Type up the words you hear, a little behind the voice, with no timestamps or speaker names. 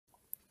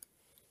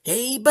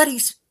Hey,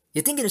 buddies!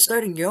 You thinking of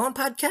starting your own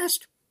podcast?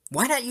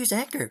 Why not use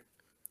Anchor?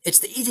 It's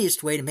the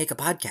easiest way to make a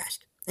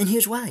podcast, and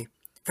here's why.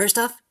 First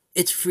off,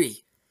 it's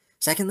free.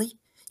 Secondly,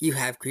 you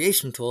have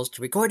creation tools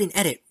to record and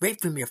edit right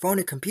from your phone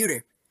or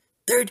computer.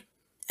 Third,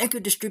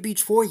 Anchor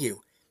distributes for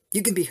you.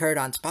 You can be heard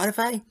on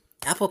Spotify,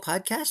 Apple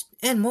Podcasts,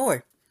 and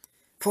more.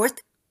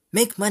 Fourth,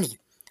 make money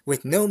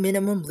with no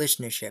minimum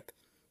listenership.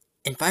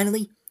 And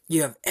finally,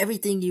 you have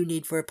everything you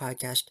need for a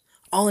podcast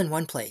all in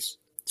one place.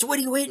 So what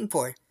are you waiting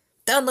for?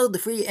 Download the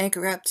free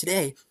Anchor app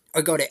today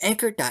or go to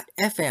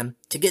anchor.fm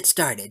to get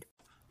started.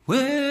 Well,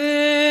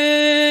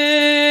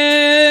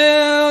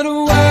 the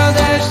world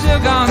has still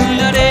gone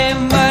nutty,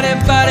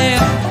 buddy,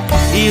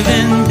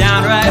 even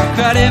downright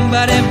cruddy,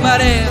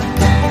 buddy.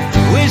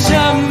 Wish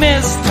I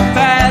missed the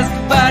past,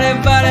 buddy,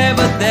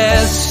 but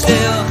there's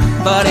still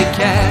buddy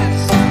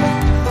cast.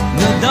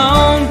 No,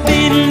 don't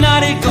be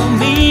naughty, go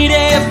meet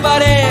it,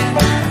 buddy,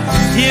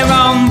 here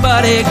on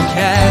Buddy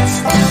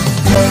Cast.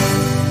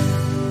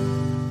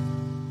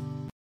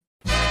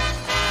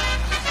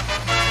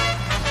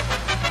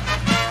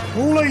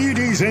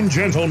 Ladies and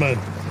gentlemen,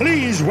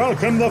 please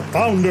welcome the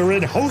founder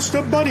and host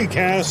of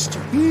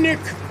BuddyCast, Nick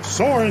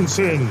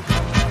Sorensen.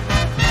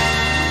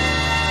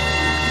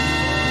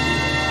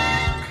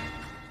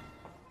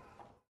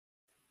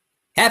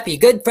 Happy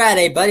Good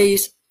Friday,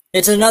 buddies!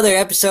 It's another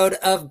episode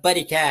of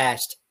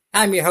BuddyCast.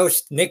 I'm your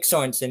host, Nick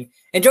Sorensen,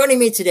 and joining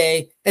me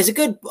today is a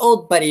good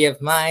old buddy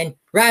of mine,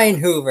 Ryan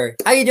Hoover.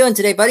 How you doing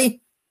today,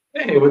 buddy?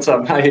 Hey, what's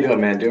up? How you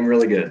doing, man? Doing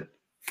really good.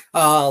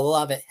 Oh,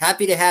 love it.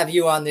 Happy to have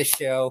you on this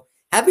show.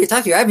 Happy to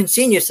talk to you. I haven't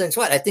seen you since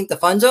what? I think the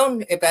Fun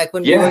Zone back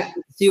when we were at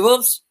the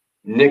Sea-Wolves.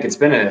 Nick, it's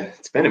been a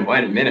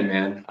minute,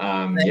 man.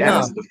 It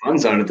was the Fun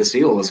Zone at the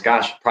Sea-Wolves.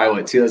 Gosh,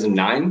 probably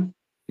 2009,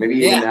 maybe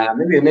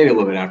even maybe a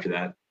little bit after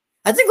that.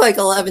 I think like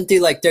 11 through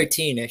like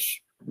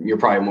 13-ish. You're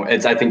probably more. I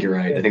think you're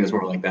right. I think it was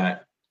more like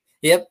that.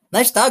 Yep.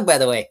 Nice dog, by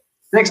the way.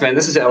 Thanks, man.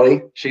 This is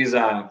Ellie. She's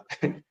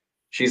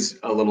she's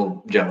a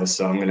little jealous,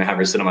 so I'm gonna have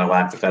her sit on my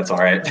lap if that's all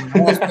right.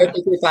 That's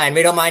perfectly fine.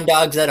 We don't mind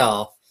dogs at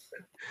all.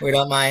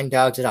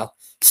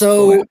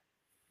 So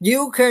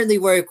you currently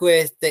work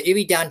with the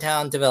Erie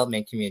Downtown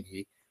Development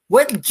Community.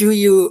 What drew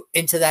you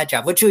into that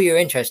job? What drew your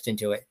interest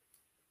into it?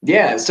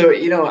 Yeah, so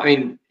we all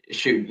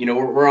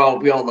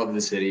love the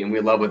city and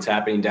we love what's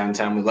happening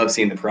downtown. We love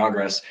seeing the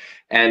progress.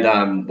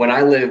 And when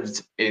I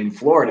lived in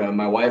Florida,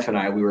 my wife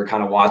and we were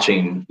kind of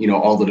watching,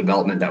 all the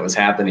development that was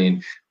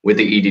happening with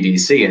the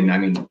EDDC.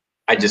 And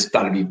I just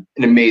thought it'd be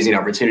an amazing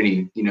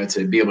opportunity,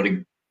 to be able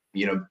to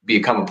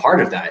become a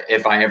part of that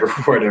if I ever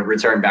were to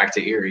return back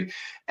to Erie.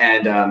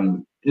 And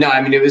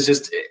it was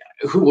just,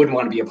 who wouldn't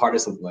want to be a part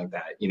of something like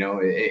that?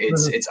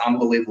 It's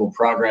unbelievable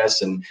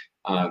progress, and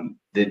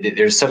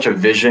there's such a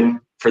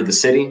vision for the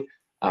city.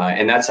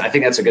 And I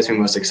think that's what gets me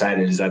most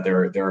excited, is that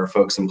there are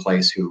folks in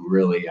place who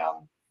really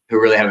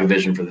have a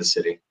vision for the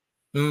city.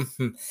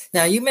 Mm-hmm.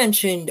 Now, you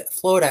mentioned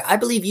Florida. I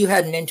believe you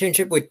had an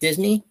internship with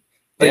Disney.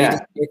 Yeah.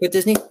 With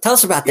Disney? Tell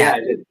us about that.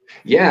 Yeah, I did.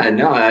 Yeah,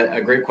 no, a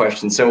great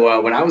question.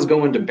 So when I was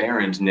going to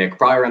Behrend, Nick,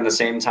 probably around the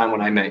same time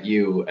when I met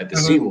you at the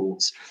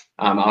Sea-Wolves,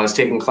 I was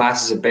taking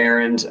classes at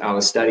Behrend. I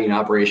was studying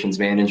operations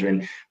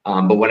management.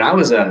 But when I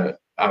was I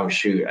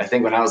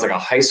think when I was like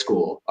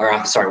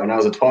when I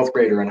was a 12th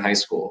grader in high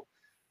school,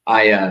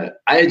 I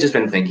had just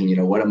been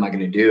thinking, what am I going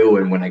to do?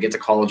 And when I get to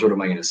college, what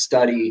am I going to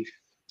study?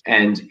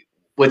 And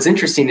what's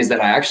interesting is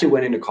that I actually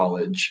went into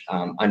college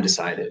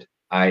undecided.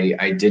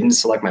 I didn't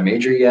select my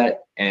major yet.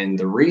 And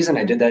the reason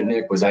I did that,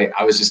 Nick, was I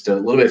was just a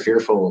little bit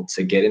fearful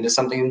to get into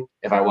something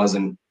if I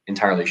wasn't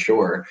entirely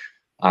sure.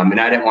 And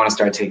I didn't want to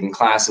start taking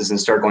classes and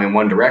start going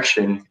one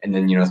direction. And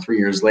then, 3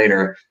 years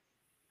later,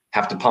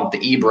 have to pump the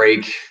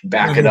e-brake,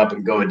 back it up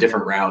and go a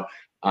different route.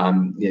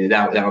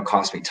 That would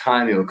cost me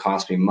time. It would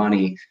cost me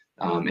money.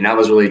 And I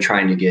was really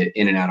trying to get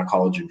in and out of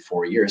college in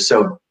 4 years.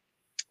 So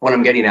what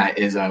I'm getting at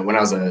is when I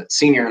was a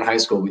senior in high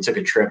school, we took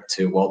a trip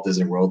to Walt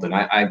Disney World. And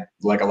I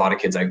like a lot of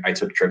kids, I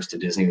took trips to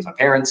Disney with my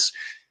parents.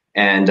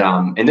 And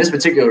in this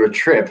particular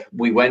trip,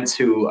 we went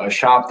to a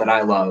shop that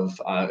I love.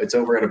 It's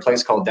over at a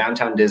place called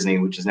Downtown Disney,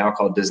 which is now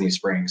called Disney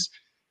Springs.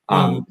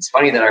 It's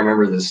funny that I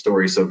remember this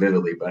story so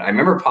vividly, but I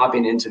remember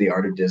popping into the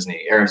Art of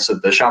Disney. So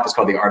the shop is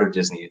called the Art of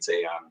Disney.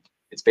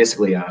 It's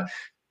basically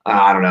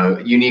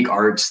unique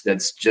art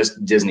that's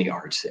just Disney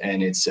art.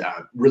 And it's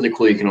really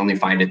cool. You can only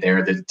find it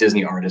there, the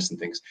Disney artists and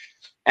things.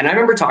 And I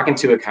remember talking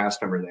to a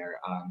cast member there.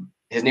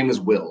 His name was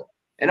Will.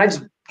 And I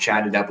just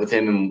chatted up with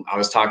him, and I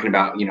was talking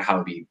about,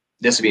 how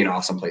this would be an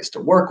awesome place to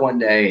work one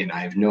day. And I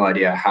have no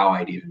idea how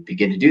I'd even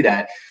begin to do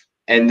that.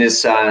 And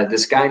this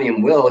guy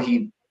named Will,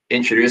 he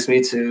introduced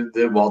me to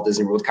the Walt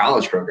Disney World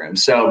College program.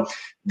 So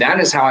that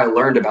is how I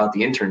learned about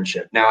the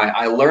internship. Now,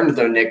 I learned,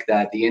 though, Nick,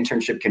 that the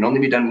internship can only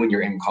be done when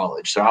you're in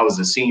college. So I was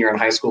a senior in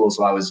high school,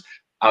 so I was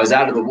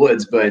out of the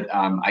woods, but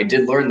I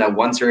did learn that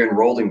once you're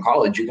enrolled in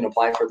college, you can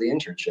apply for the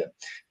internship.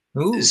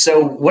 Ooh.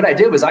 So what I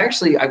did was I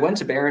went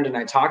to Behrend and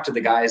I talked to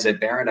the guys at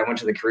Behrend. I went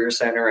to the Career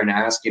Center and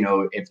asked,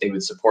 if they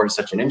would support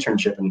such an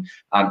internship. And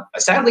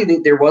sadly,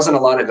 there wasn't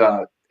a lot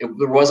of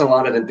there wasn't a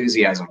lot of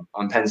enthusiasm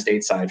on Penn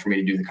State side for me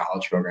to do the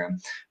college program.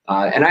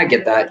 And I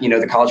get that,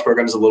 the college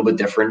program is a little bit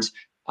different.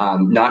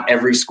 Not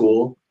every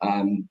school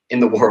in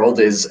the world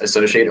is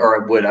associated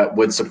or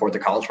would support the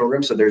college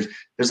program. So there's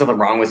nothing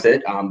wrong with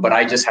it. But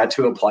I just had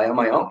to apply on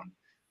my own.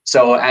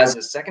 So as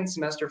a second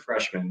semester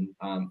freshman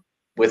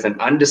with an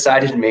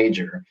undecided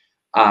major,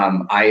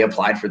 I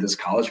applied for this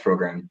college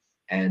program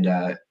and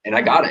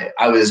I got it.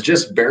 I was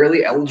just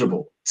barely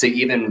eligible to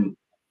even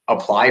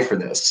apply for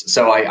this.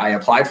 So I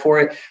applied for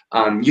it.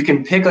 You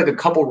can pick like a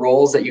couple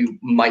roles that you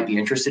might be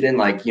interested in.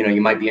 Like,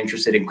 you might be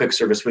interested in quick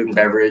service food and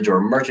beverage or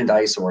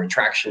merchandise or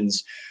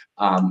attractions.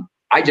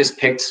 I just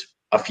picked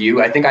a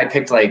few. I think I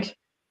picked like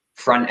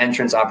front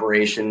entrance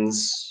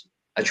operations,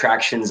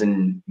 attractions,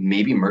 and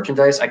maybe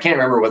merchandise. I can't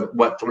remember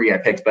what three I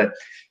picked, but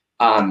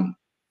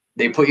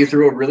they put you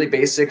through a really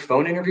basic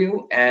phone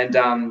interview, and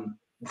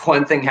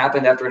one thing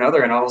happened after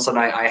another, and all of a sudden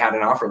I had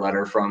an offer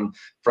letter from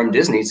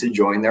Disney to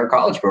join their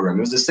college program.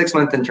 It was a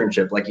 6-month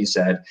internship, like you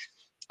said.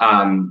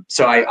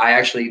 So I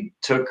actually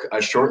took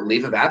a short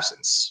leave of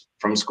absence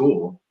from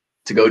school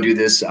to go do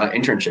this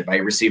internship. I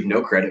received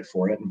no credit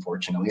for it,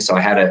 unfortunately. So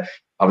I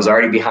was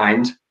already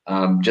behind.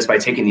 Just by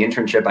taking the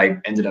internship, I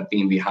ended up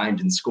being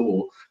behind in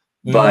school.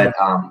 Mm-hmm. But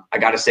I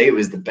got to say, it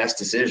was the best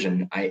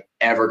decision I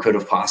ever could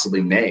have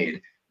possibly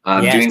made.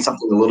 Yes. Doing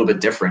something a little bit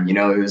different.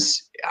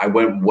 I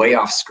went way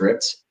off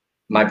script.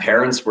 My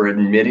parents were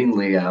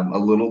admittingly a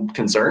little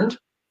concerned.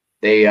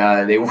 They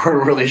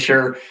weren't really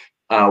sure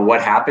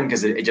what happened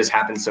because it just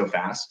happened so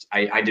fast.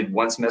 I did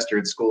one semester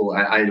at school.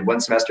 I did one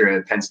semester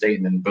at Penn State,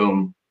 and then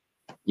boom,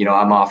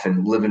 I'm off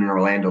and living in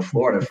Orlando,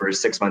 Florida for a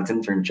 6-month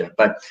internship.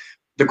 But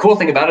the cool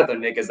thing about it, though,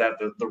 Nick, is that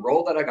the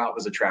role that I got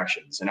was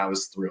attractions, and I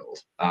was thrilled.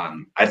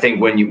 I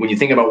think when you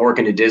think about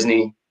working at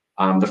Disney,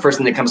 the first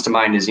thing that comes to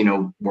mind is,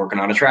 working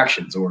on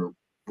attractions or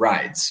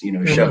rides,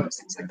 mm-hmm. shows,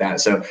 things like that.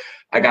 So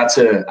I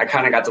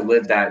kind of got to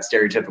live that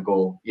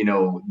stereotypical,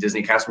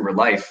 Disney cast member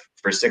life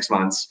for 6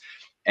 months.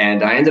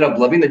 And I ended up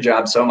loving the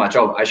job so much.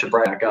 Oh, I should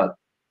back up.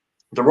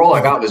 The role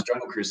I got was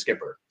Jungle Cruise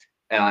skipper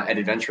at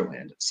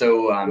Adventureland.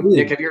 So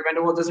Nick, have you ever been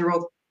to Walt Disney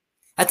World?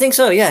 I think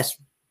so, yes.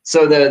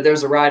 So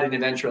there's a ride in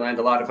Adventureland.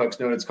 A lot of folks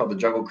know it. It's called the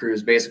Jungle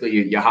Cruise. Basically,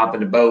 you hop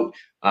in a boat.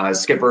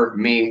 Skipper,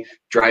 me,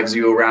 drives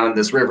you around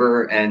this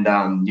river, and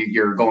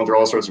you're going through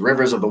all sorts of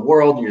rivers of the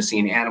world, and you're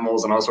seeing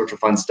animals and all sorts of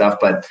fun stuff.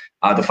 But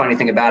the funny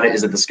thing about it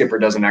is that the skipper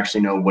doesn't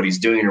actually know what he's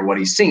doing or what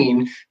he's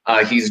seeing.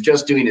 He's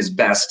just doing his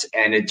best,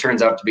 and it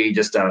turns out to be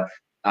just a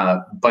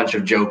bunch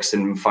of jokes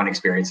and fun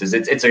experiences.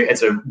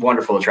 It's a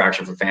wonderful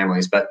attraction for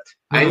families. But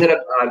I ended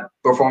up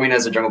performing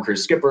as a Jungle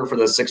Cruise skipper for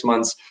those 6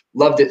 months.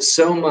 Loved it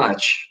so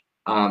much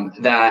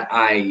that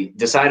I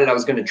decided I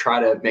was going to try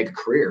to make a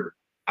career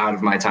out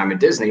of my time at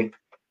Disney.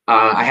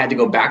 I had to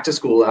go back to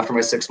school after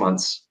my 6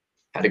 months,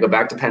 had to go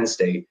back to Penn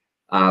State,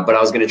 but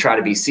I was going to try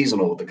to be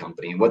seasonal with the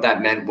company. And what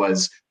that meant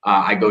was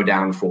I go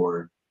down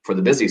for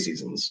the busy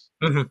seasons.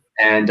 Mm-hmm.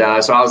 And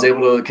so I was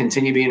able to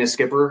continue being a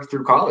skipper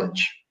through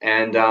college,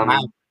 and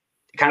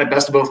kind of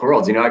best of both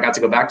worlds. I got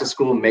to go back to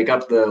school and make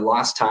up the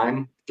lost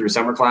time through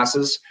summer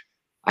classes.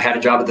 I had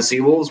a job at the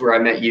Seawolves where I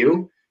met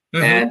you.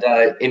 Mm-hmm.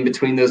 And in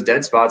between those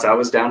dead spots, I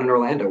was down in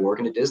Orlando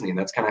working at Disney, and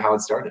that's kind of how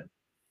it started.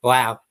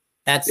 Wow.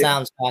 That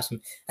sounds awesome.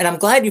 And I'm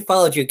glad you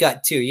followed your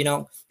gut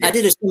too. I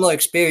did a similar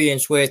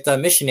experience with a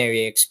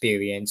missionary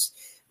experience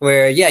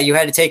where, you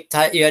had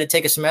to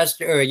take a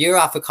semester or a year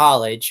off of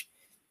college.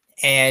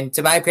 And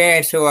to my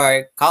parents who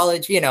are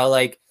college,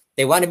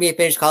 they wanted me to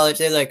finish college.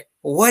 They're like,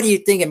 what are you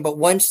thinking? But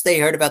once they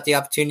heard about the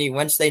opportunity,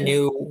 once they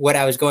knew what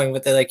I was going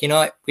with, they're like, you know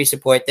what? We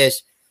support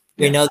this.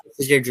 We know this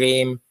is your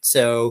dream.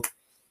 So,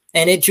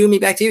 and it drew me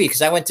back to you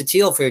because I went to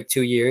Teal for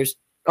 2 years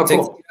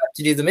to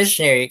do the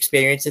missionary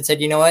experience and said,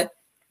 you know what?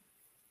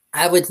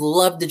 I would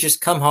love to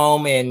just come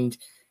home and,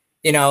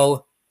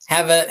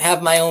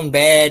 have my own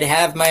bed,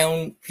 have my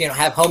own,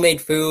 have homemade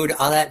food,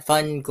 all that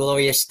fun,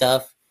 glorious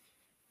stuff,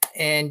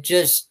 and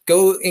just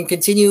go and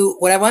continue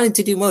what I wanted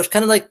to do most,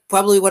 kind of like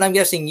probably what I'm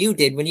guessing you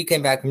did when you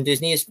came back from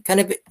Disney, is kind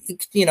of,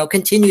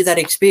 continue that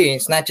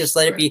experience, not just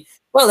let it be,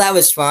 well, that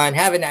was fun,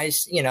 have a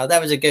nice,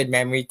 that was a good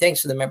memory,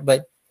 thanks for the memory,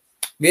 but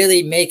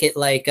really make it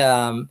like,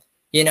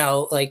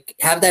 like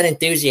have that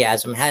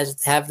enthusiasm,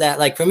 have that,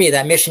 like for me,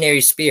 that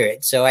missionary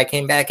spirit. So I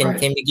came back and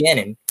came again.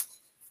 And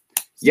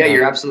yeah,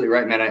 you're absolutely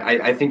right, man.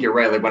 I think you're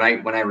right. Like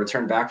when I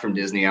returned back from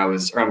Disney,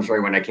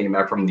 when I came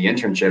back from the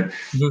internship,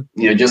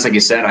 mm-hmm. Just like you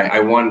said, I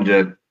wanted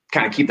to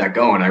kind of keep that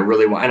going. I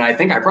really want, and I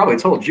think I probably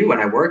told you when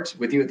I worked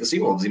with you at the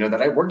Seawolves,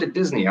 that I worked at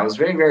Disney. I was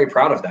very, very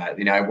proud of that.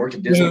 I worked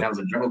at Disney and I was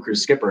a Jungle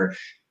Cruise skipper,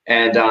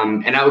 and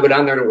I would go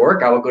down there to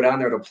work. I would go down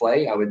there to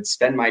play. I would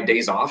spend my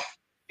days off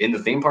in the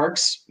theme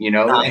parks,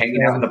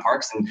 hanging out in the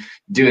parks and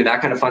doing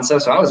that kind of fun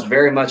stuff. So I was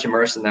very much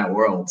immersed in that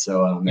world.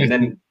 So, and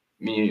then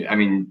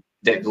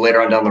later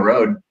on down the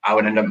road, I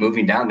would end up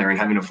moving down there and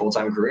having a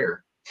full-time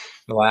career.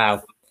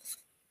 Wow.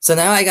 So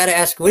now I got to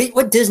ask,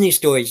 what Disney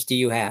stories do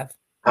you have?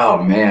 Oh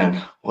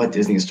man, what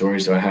Disney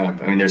stories do I have?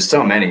 There's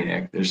so many,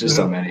 Nick. There's just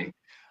so many.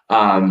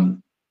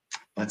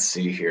 Let's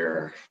see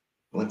here.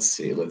 Let's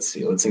think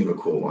of a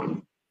cool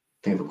one.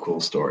 Think of a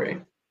cool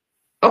story.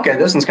 Okay,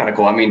 this one's kind of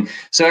cool. I mean,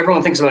 so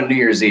everyone thinks about New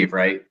Year's Eve,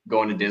 right?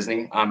 Going to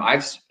Disney. I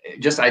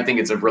think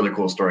it's a really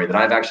cool story that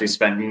I've actually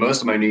spent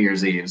most of my New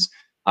Year's Eves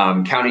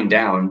counting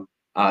down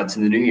to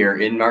the new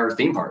year in our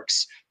theme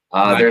parks.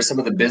 Right. There's some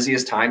of the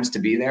busiest times to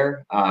be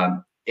there. I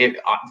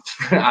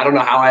don't know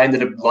how I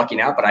ended up lucking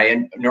out, but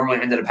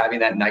normally ended up having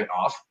that night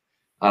off.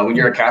 When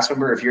you're a cast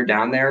member, if you're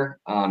down there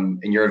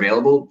and you're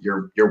available,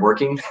 you're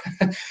working.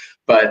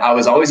 But I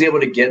was always able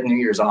to get New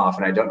Year's off,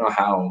 and I don't know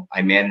how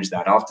I managed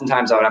that.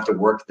 Oftentimes I would have to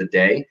work the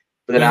day,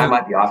 but then I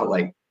might be off at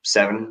like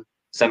 7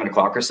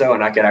 o'clock or so,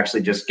 and I could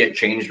actually just get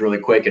changed really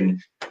quick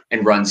and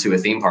run to a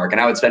theme park.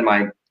 And I would spend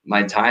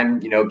my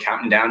time,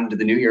 counting down to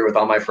the new year with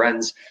all my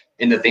friends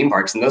in the theme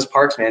parks. And those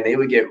parks, man, they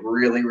would get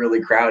really,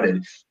 really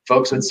crowded.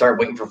 Folks would start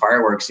waiting for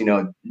fireworks,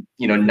 9,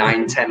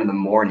 10 in the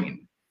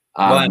morning,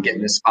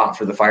 getting a spot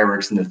for the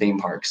fireworks in the theme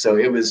park. So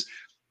it was,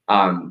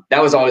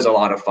 that was always a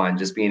lot of fun,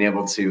 just being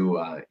able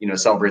to,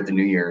 celebrate the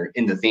new year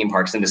in the theme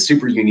parks in a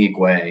super unique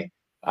way.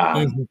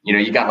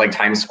 You got like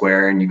Times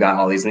Square and you got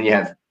all these, and then you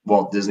have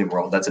Walt Disney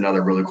World. That's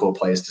another really cool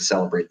place to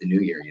celebrate the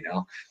new year,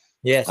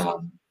 Yes.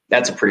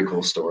 That's a pretty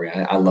cool story.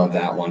 I love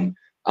that one.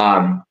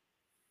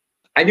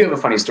 I do have a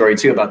funny story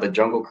too about the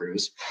Jungle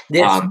Cruise.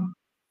 Yes.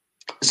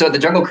 So the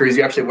Jungle Cruise,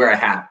 you actually wear a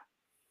hat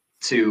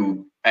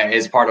to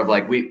as part of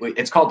like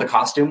it's called the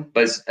costume,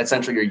 but it's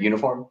essentially your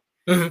uniform.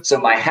 So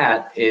my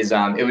hat is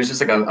it was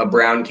just like a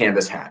brown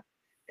canvas hat,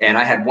 and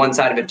I had one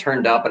side of it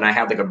turned up, and I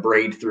had like a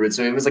braid through it.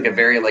 So it was like a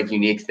very like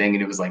unique thing,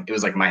 and it was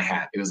like my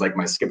hat. It was like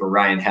my Skipper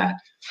Ryan hat.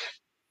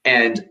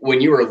 And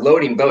when you were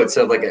loading boats,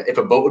 so like if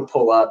a boat would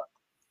pull up,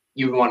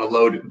 you would want to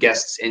load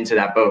guests into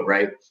that boat,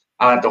 right?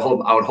 I would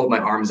hold my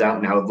arms out,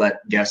 and I would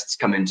let guests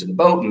come into the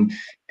boat,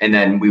 and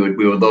then we would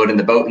load in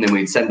the boat, and then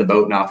we'd send the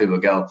boat, and off it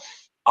would go.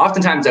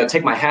 Oftentimes I would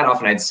take my hat off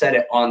and I'd set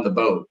it on the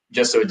boat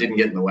just so it didn't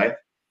get in the way.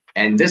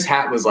 And this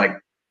hat was like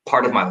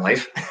part of my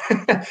life.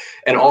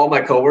 And all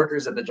my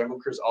coworkers at the Jungle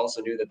Cruise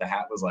also knew that the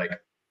hat was like,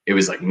 it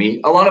was like me.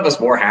 A lot of us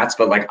wore hats,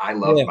 but like I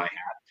loved my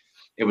hat.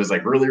 It was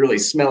like really, really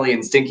smelly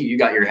and stinky. You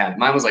got your hat.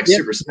 Mine was like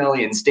super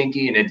smelly and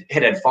stinky, and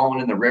it had fallen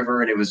in the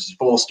river, and it was just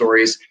full of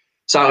stories.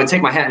 So I would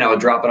take my hat and I would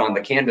drop it on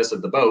the canvas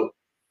of the boat.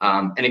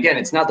 And again,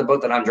 it's not the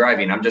boat that I'm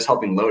driving. I'm just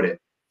helping load it.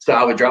 So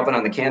I would drop it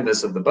on the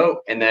canvas of the boat,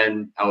 and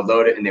then I would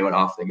load it, and they would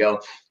off they go.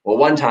 Well,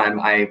 one time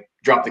I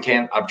dropped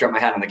my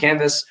hat on the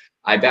canvas.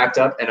 I backed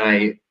up and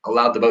I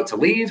allowed the boat to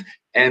leave,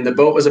 and the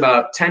boat was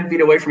about 10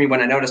 feet away from me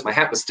when I noticed my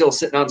hat was still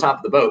sitting on top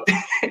of the boat.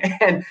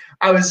 And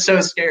I was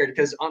so scared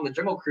because on the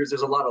Jungle Cruise,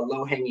 there's a lot of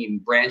low-hanging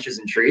branches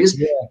and trees.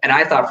 Yeah. And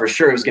I thought for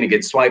sure it was going to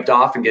get swiped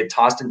off and get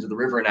tossed into the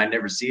river, and I'd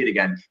never see it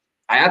again.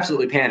 I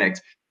absolutely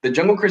panicked. The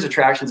Jungle Cruise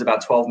attraction is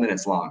about 12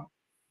 minutes long.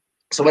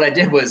 So what I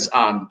did was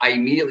I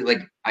immediately,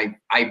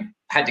 I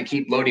had to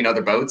keep loading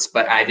other boats,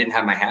 but I didn't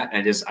have my hat,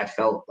 and I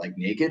felt like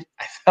naked.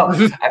 I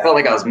felt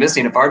like I was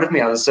missing a part of me.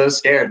 I was so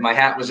scared. My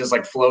hat was just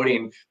like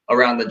floating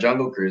around the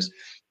Jungle Cruise.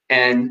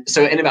 And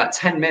so in about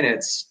 10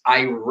 minutes,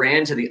 I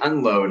ran to the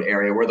unload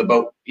area where the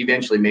boat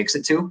eventually makes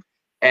it to.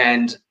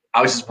 And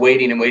I was just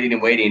waiting and waiting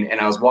and waiting.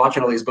 And I was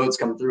watching all these boats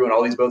come through, and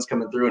all these boats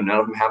coming through, and none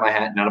of them have my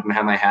hat. None of them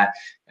have my hat.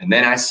 And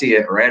then I see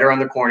it right around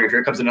the corner.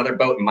 Here comes another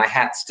boat, and my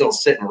hat's still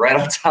sitting right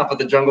on top of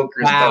the Jungle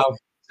Cruise boat.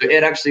 So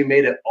it actually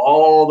made it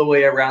all the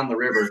way around the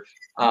river.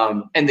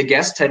 And the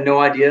guests had no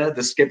idea.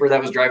 The skipper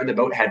that was driving the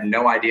boat had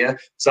no idea.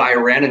 So I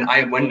ran and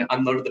I went and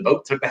unloaded the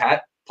boat, took the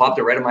hat, plopped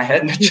it right on my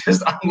head, and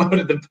just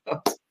unloaded the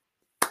boat.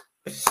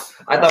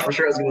 I thought for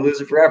sure I was going to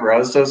lose it forever. I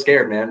was so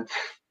scared, man.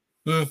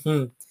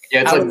 Mm-hmm.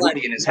 Yeah, it's like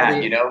Woody in his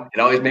hat, It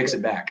always makes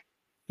it back.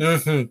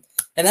 Mm-hmm.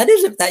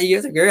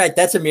 And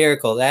that's a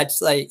miracle.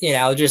 That's like,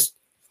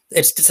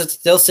 it's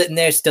still sitting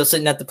there, still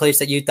sitting at the place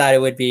that you thought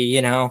it would be,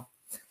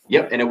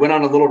 Yep, and it went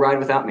on a little ride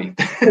without me.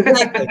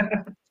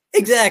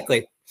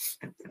 Exactly.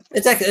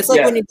 It's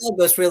like when your dog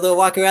goes for a little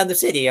walk around the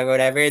city or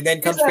whatever, and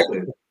then comes back.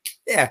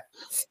 Yeah.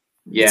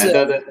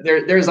 Yeah,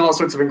 there's all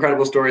sorts of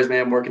incredible stories,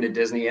 man, working at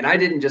Disney. And I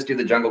didn't just do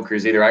the Jungle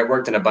Cruise either. I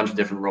worked in a bunch of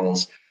different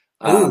roles.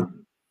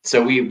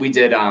 So we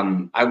did.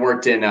 I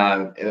worked in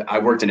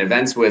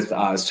events with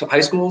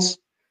high schools.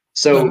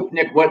 So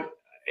Nick, what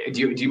do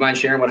you mind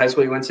sharing? What high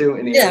school you went to?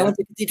 I went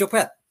to Cathedral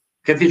Prep.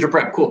 Cathedral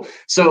Prep, cool.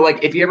 So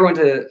like, if you ever went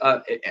to,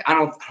 I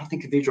don't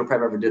think Cathedral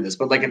Prep ever did this,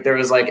 but like if there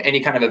was like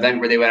any kind of event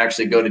where they would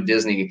actually go to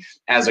Disney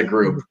as a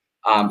group,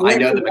 I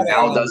know that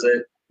McDowell does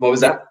it. What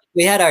was that?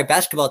 We had our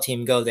basketball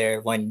team go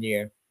there one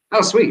year.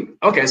 Oh, sweet.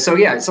 Okay, so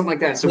yeah, something like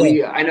that. So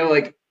I know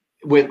like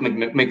with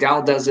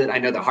McDowell does it. I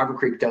know that Harbor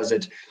Creek does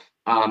it.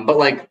 But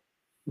like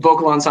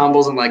vocal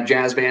ensembles and like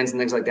jazz bands and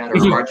things like that, or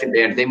marching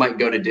band, they might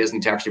go to Disney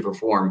to actually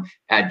perform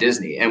at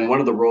Disney. And one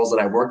of the roles that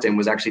I worked in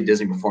was actually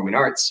Disney Performing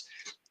Arts.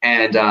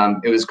 And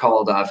it was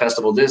called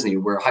Festival Disney,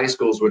 where high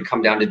schools would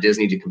come down to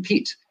Disney to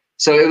compete.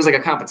 So it was like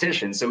a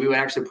competition. So we would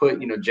actually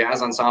put,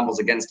 jazz ensembles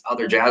against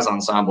other jazz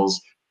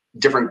ensembles,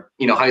 different,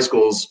 high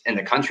schools in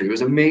the country. It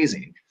was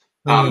amazing.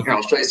 Here,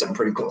 I'll show you something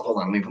pretty cool. Hold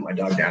on, let me put my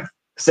dog down.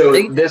 So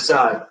this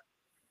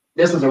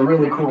was a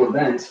really cool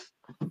event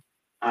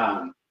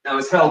that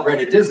was held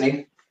right at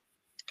Disney,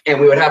 and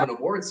we would have an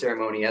award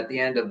ceremony at the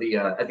end of the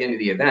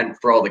event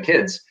for all the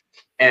kids.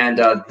 And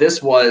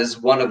this was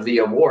one of the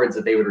awards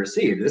that they would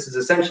receive. This is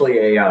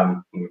essentially let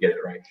me get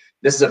it right.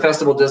 This is a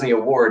Festival Disney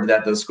Award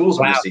that the schools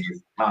would receive.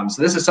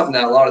 So this is something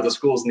that a lot of the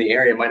schools in the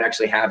area might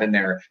actually have in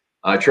their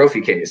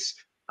trophy case.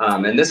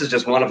 And this is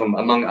just one of them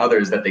among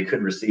others that they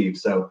could receive.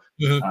 So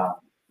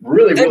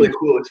really, really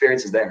cool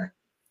experiences there.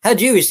 How'd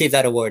you receive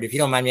that award, if you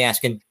don't mind me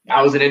asking?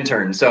 I was an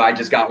intern, so I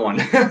just got one.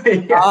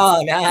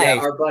 Oh, nice. Yeah,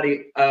 our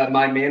buddy,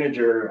 my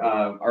manager,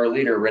 our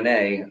leader,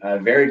 Renee, a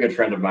very good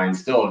friend of mine,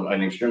 still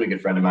an extremely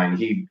good friend of mine.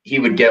 He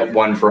would get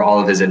one for all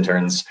of his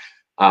interns,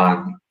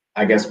 I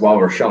guess, while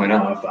we're showing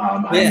off.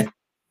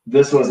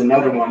 This was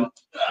another one.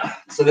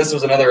 So this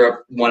was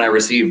another one I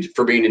received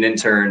for being an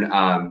intern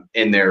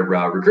in their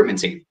recruitment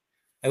team.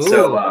 Ooh.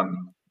 So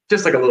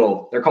just like a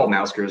little, they're called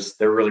Mouskers.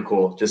 They're really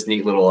cool. Just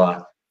neat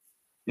little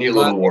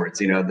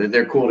awards. You know,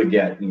 they're cool to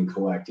get and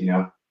collect. You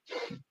know.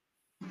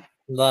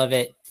 Love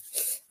it.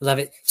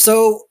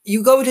 So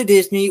you go to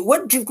Disney.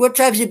 What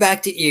drives you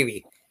back to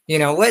Erie? You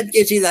know, what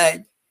gives you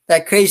that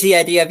crazy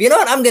idea of, you know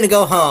what, I'm going to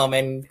go home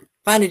and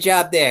find a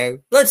job there.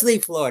 Let's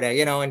leave Florida,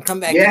 you know, and come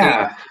back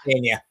to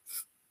Virginia.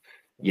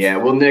 Yeah.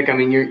 Well, Nick, I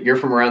mean, you're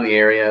from around the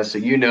area, so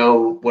you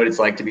know what it's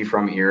like to be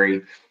from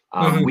Erie.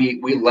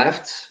 We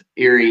left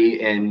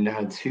Erie in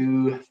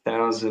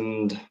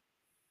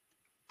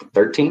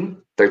 2013.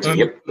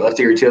 Yep, left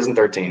Erie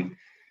 2013.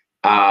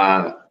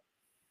 I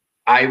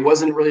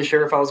wasn't really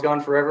sure if I was gone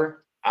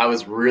forever. I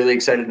was really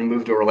excited to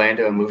move to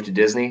Orlando and move to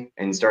Disney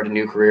and start a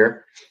new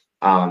career.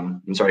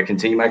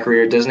 Continue my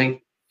career at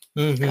Disney.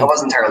 I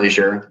wasn't entirely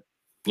sure,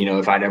 you know,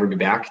 if I'd ever be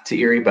back to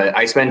Erie, but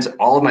I spent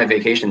all of my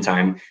vacation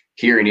time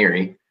here in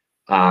Erie.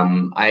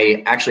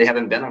 I actually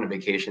haven't been on a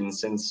vacation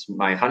since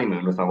my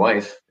honeymoon with my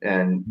wife,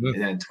 and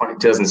in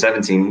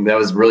 2017, that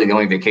was really the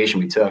only vacation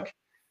we took.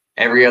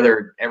 Every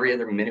other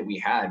minute we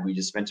had, we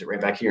just spent it right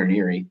back here in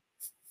Erie.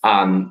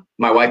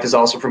 My wife is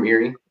also from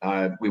Erie.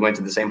 We went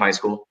to the same high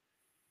school,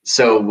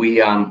 so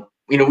we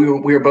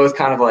were both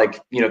kind of like,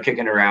 you know,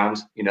 kicking around,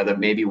 you know, that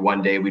maybe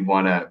one day we'd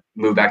want to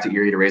move back to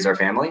Erie to raise our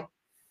family.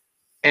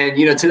 And,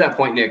 you know, to that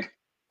point, Nick,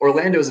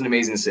 Orlando is an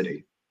amazing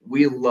city.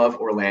 We love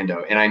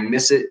Orlando, and I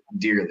miss it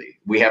dearly.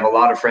 We have a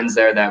lot of friends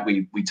there that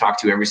we talk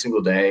to every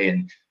single day,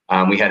 and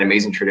we had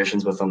amazing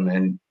traditions with them,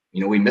 and,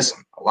 you know, we miss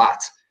them a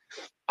lot.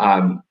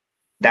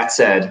 That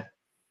said,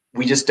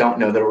 we just don't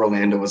know that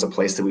Orlando was a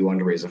place that we wanted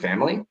to raise a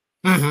family.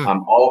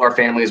 All of our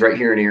family is right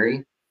here in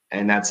Erie,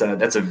 and that's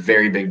a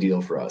very big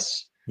deal for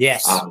us.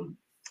 Yes.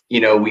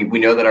 You know, we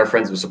know that our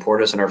friends will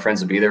support us and our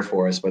friends will be there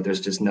for us, but there's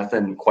just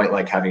nothing quite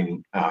like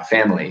having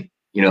family,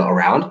 you know,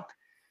 around.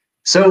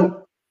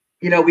 So,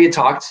 you know, we had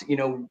talked, you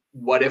know,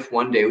 what if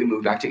one day we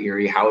moved back to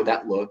Erie? How would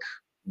that look?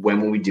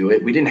 When will we do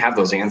it? We didn't have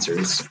those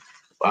answers.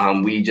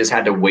 We just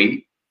had to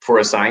wait for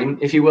a sign,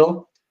 if you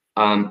will.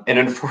 And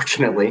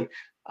unfortunately,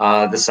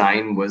 the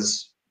sign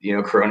was, you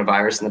know,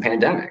 coronavirus and the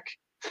pandemic.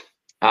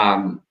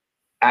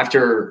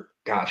 After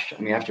my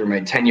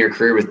 10-year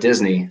career with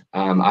Disney,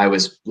 I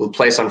was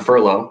placed on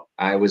furlough.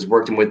 I was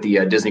working with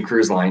the Disney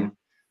Cruise Line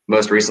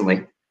most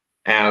recently.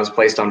 And I was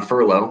placed on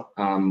furlough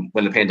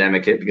when the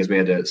pandemic hit, because we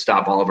had to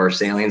stop all of our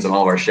sailings and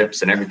all of our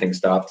ships, and everything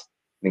stopped. I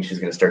think she's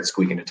going to start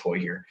squeaking a toy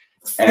here.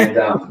 And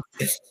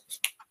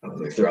let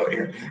me throw it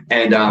here.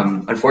 And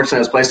unfortunately, I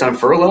was placed on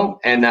furlough,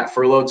 and that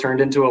furlough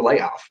turned into a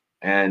layoff.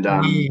 And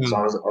so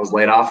I was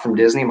laid off from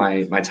Disney.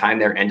 My time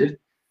there ended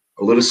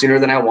a little sooner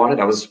than I wanted.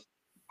 I was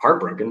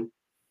heartbroken,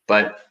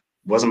 but it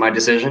wasn't my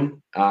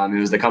decision. It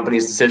was the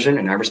company's decision,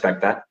 and I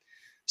respect that.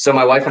 So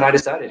my wife and I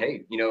decided,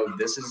 hey, you know,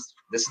 this is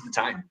the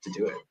time to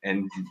do it,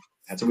 and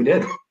that's what we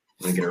did.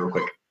 Let me get it real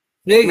quick.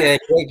 Very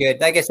good.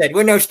 Like I said,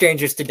 we're no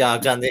strangers to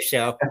dogs on this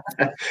show.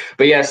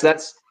 But yes,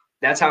 that's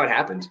how it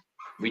happened.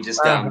 We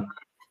just kind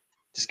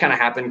of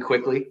happened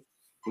quickly.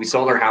 We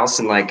sold our house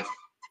in like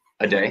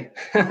a day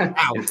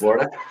in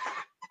Florida,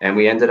 and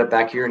we ended up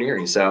back here in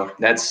Erie. So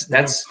that's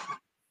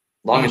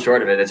long and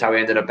short of it. That's how we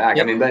ended up back.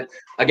 Yep. I mean, but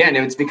again,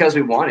 it's because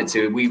we wanted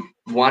to. We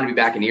wanted to be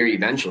back in Erie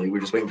eventually.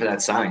 We're just waiting for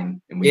that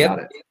sign, and we got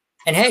it.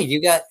 And hey,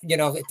 you got, you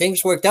know,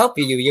 things worked out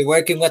for you. You're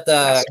working with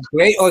a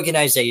great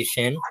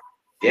organization.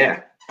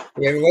 Yeah.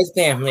 You're with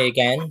family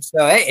again.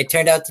 So hey, it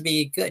turned out to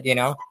be good, you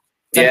know.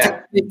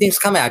 Sometimes things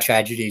come out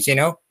tragedies, you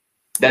know.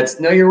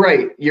 You're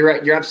right. You're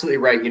right. You're absolutely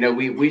right. You know,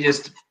 we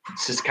just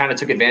kind of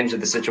took advantage of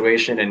the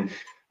situation and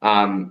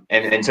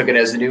took it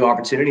as a new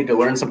opportunity to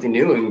learn something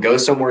new and go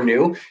somewhere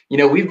new. You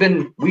know,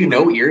 we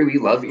know Erie, we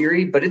love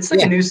Erie, but it's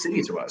like a new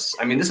city to us.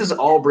 I mean, this is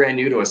all brand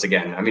new to us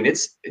again. I mean,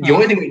 it's the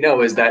only thing we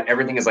know is that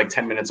everything is like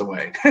 10 minutes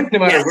away. No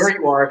matter where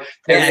you are,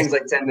 everything's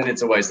like 10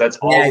 minutes away. So that's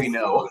all we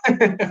know.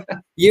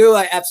 You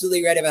are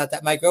absolutely right about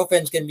that. My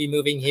girlfriend's going to be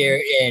moving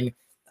here in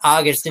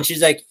August, and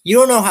she's like, you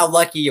don't know how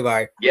lucky you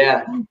are.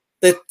 Yeah.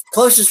 The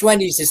closest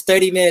Wendy's is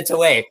 30 minutes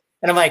away.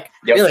 And I'm like,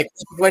 really?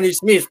 Wendy's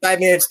to me is 5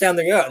 minutes down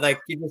the road. Like,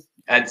 you just.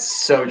 That's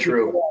so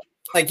true.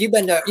 Like, you've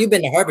been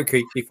to Harbor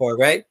Creek before,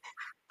 right?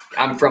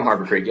 I'm from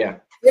Harbor Creek, yeah.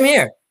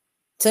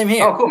 Same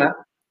here. Oh, cool, man.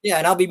 Yeah,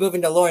 and I'll be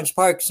moving to Lawrence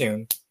Park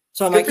soon.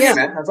 So I'm Good for you,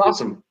 man. That's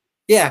awesome.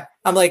 Yeah,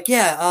 I'm like,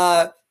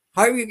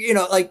 how are you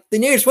know, like the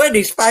nearest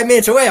Wendy's 5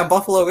 minutes away on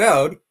Buffalo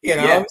Road, you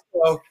know? Yeah.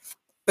 So,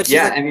 but she's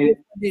Yeah, like, I mean,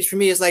 Wendy's for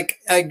me is like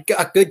a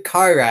good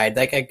car ride,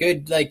 like a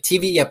good like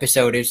TV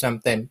episode or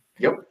something.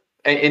 yep.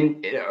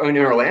 And in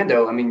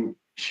Orlando, I mean,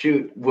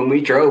 shoot, when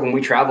we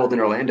traveled in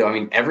Orlando, I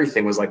mean,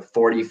 everything was like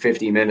 40,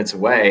 50 minutes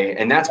away,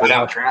 and that's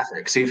without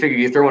traffic. So you figure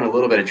you throw in a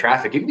little bit of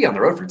traffic, you can be on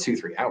the road for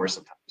 2-3 hours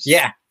sometimes.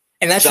 Yeah.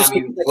 And that's So, just I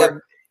mean,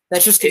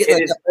 that's just to get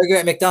like a burger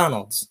at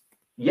McDonald's.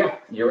 yeah,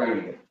 you're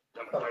right.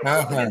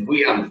 Uh-huh.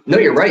 No,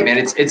 you're right, man.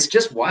 It's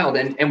just wild.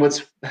 And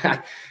what's,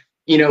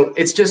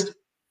 it's just,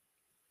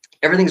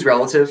 everything's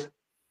relative.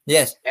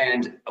 Yes.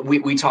 And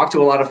we talk to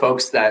a lot of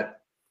folks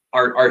that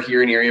are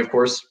here in the area, of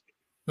course.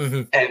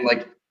 Mm-hmm. And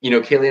like,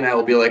 Kaylee and I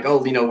will be like, oh,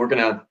 we're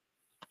gonna,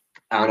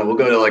 I don't know, we'll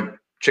go to like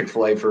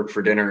Chick-fil-A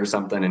for dinner or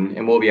something,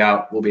 and we'll be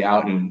out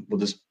and we'll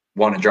just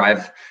want to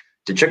drive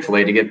to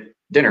Chick-fil-A to get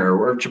dinner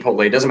or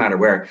Chipotle, it doesn't matter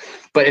where.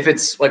 But if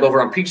it's like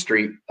over on Peach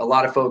Street, a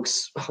lot of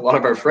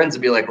our friends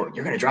would be like, well,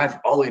 you're gonna drive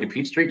all the way to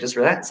Peach Street just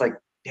for that? It's like,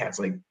 yeah, it's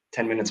like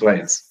 10 minutes away.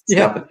 It's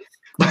nothing.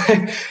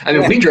 I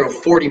mean, we drove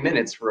 40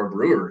 minutes for a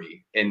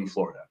brewery in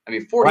Florida. I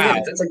mean, 40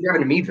 minutes, that's like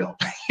driving to Meadville.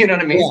 You know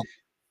what I mean? Yeah.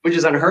 Which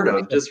is unheard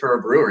of just for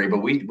a brewery, but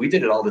we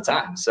did it all the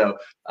time. So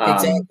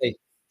exactly.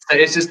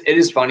 It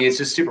is funny. It's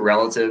just super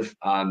relative.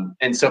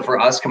 And so for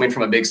us coming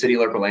from a big city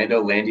like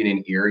Orlando, landing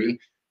in Erie,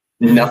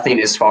 nothing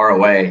is far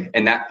away.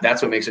 And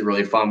that's what makes it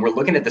really fun. We're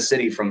looking at the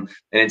city from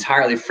an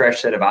entirely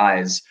fresh set of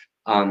eyes.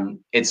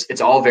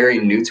 It's all very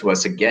new to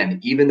us again,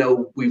 even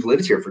though we've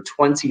lived here for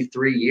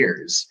 23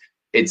 years.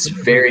 It's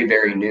very,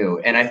 very new.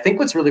 And I think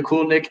what's really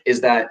cool, Nick,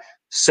 is that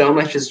so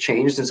much has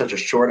changed in such a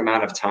short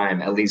amount of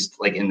time, at least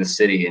like in the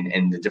city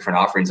and the different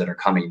offerings that are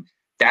coming.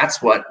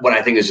 That's what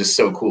I think is just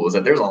so cool, is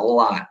that there's a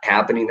lot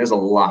happening. There's a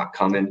lot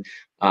coming.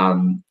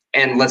 And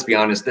let's be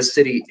honest, this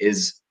city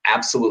is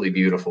absolutely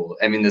beautiful.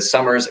 I mean, the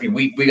summers,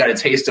 we got a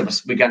taste of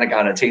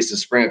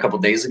spring a couple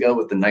of days ago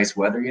with the nice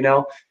weather,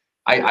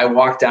 I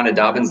walked down to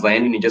Dobbins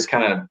Landing and just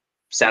kind of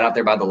sat out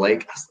there by the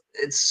lake.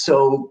 It's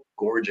so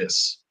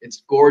gorgeous.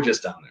 It's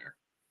gorgeous down there.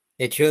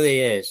 It truly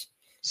is.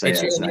 So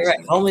it's nice.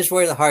 Right. Home is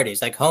where the heart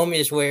is. Like home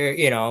is where,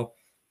 you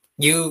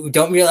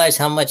don't realize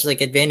how much like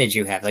advantage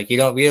you have. Like you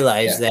don't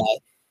realize that,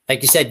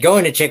 like you said,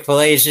 going to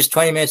Chick-fil-A is just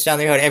 20 minutes down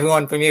the road.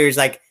 Everyone from here is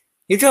like,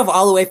 you drove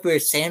all the way for a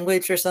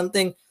sandwich or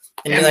something.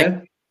 And you're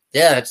like,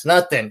 yeah, it's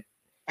nothing.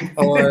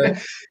 Or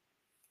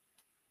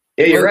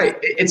yeah, you're right.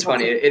 It's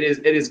funny. It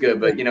is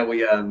good. But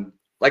we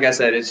like I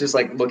said, it's just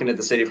like looking at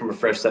the city from a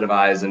fresh set of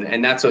eyes,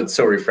 and that's what's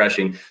so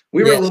refreshing.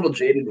 We were a little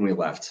jaded when we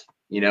left.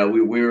 We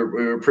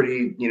were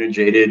pretty,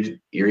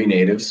 jaded Erie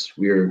natives.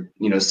 We were,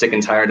 sick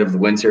and tired of the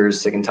winters,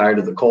 sick and tired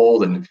of the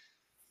cold, and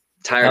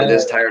tired of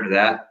this, tired of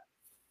that.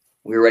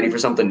 We were ready for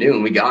something new,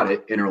 and we got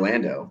it in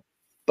Orlando.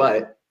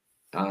 But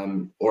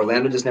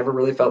Orlando just never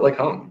really felt like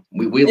home.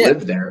 We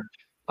lived there.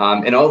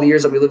 In all the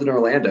years that we lived in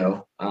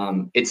Orlando,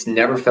 it's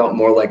never felt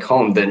more like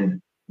home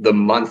than the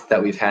month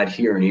that we've had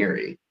here in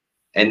Erie.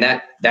 And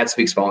that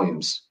speaks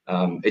volumes.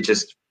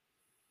 There's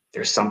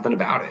something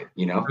about it,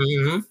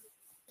 Mm-hmm.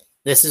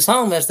 This is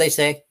home, as they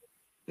say.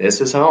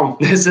 This is home.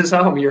 This is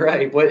home. You're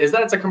right. What is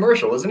that? It's a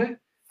commercial, isn't it?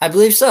 I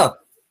believe so.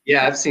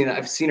 Yeah, I've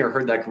seen or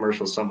heard that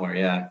commercial somewhere.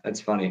 Yeah, that's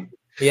funny.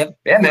 Yep.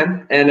 Yeah,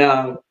 man. And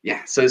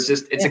so it's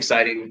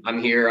exciting. I'm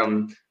here.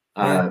 I'm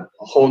a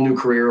whole new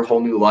career,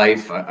 whole new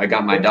life. I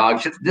got my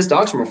dog. This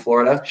dog's from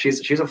Florida. She's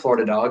a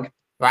Florida dog.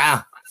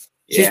 Wow.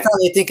 She's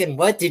probably thinking,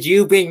 what did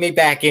you bring me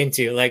back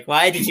into? Like,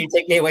 why did you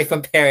take me away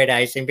from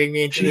paradise and bring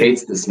me into? She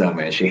hates the snow,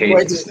 man. She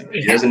hates the snow.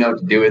 She doesn't know what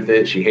to do with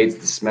it. She hates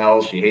the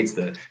smell. She hates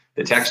the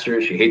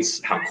texture. She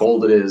hates how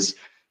cold it is.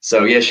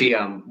 So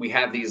yeah, we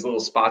have these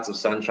little spots of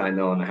sunshine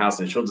though in the house,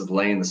 and she'll just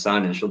lay in the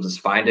sun and she'll just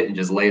find it and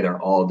just lay there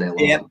all day long.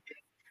 Yep.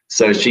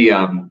 So she's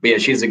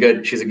a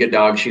good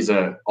dog.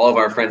 All of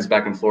our friends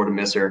back in Florida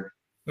miss her.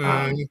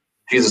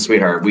 She's a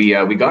sweetheart. We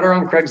got her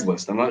on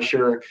Craigslist. I'm not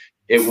sure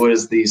it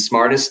was the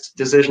smartest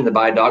decision to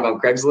buy a dog on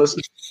Craigslist,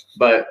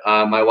 but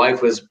my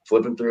wife was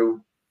flipping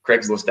through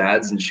Craigslist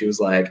ads and she was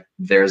like,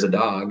 "There's a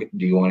dog.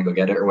 Do you want to go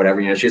get it or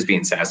whatever?" She was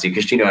being sassy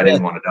because she knew I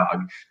didn't want a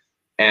dog,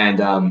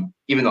 and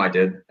even though I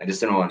did, I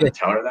just didn't want to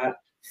tell her that.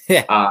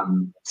 Yeah.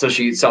 So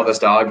she saw this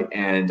dog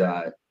and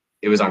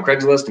it was on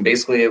Craigslist, and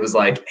basically it was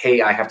like,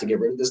 "Hey, I have to get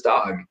rid of this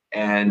dog,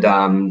 and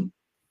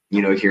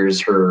here's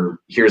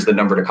the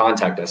number to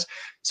contact us."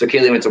 So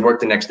Kaylee went to work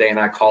the next day and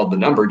I called the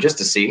number just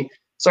to see.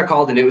 So I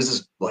called and it was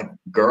this like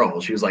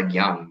girl. She was like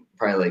young,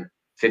 probably like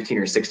 15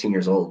 or 16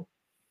 years old.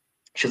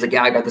 She was like,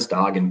 "Yeah, I got this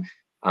dog. And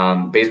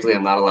basically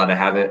I'm not allowed to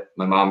have it.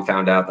 My mom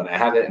found out that I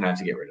have it and I have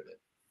to get rid of it."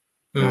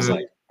 And I was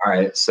like, "All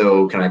right,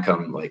 so can I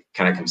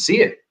come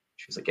see it?"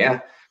 She was like,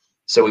 "Yeah."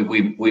 So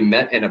we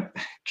met in a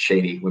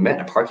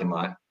parking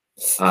lot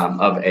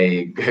of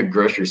a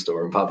grocery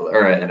store in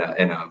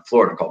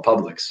Florida called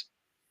Publix.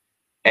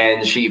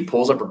 And she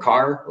pulls up her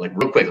car like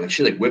real quick, like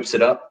she like whips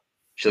it up.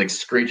 She like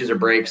screeches her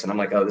brakes, and I'm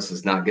like, "Oh, this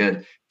is not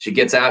good." She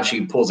gets out,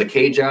 she pulls a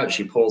cage out,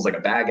 she pulls like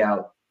a bag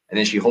out, and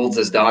then she holds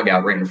this dog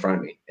out right in front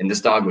of me. And this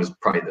dog was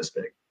probably this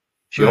big.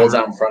 She holds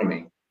out in front of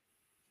me,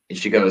 and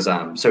she goes,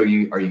 "So are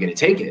you going to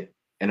take it?"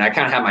 And I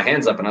kind of had my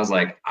hands up and I was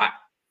like,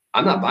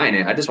 I'm not buying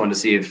it. I just wanted to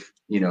see if,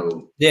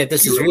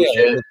 this you is were real.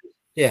 legit.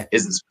 Yeah.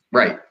 Is this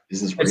right?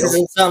 Is this This real?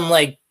 isn't some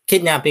like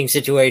kidnapping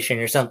situation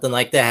or something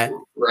like that.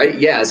 Right.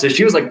 Yeah. So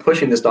she was like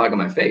pushing this dog in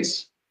my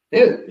face.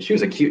 She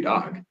was a cute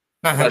dog.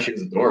 I thought she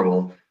was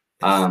adorable.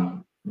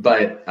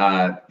 But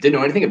didn't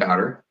know anything about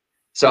her.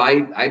 So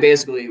I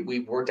basically,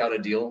 we worked out a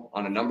deal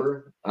on a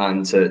number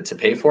to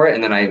pay for it.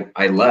 And then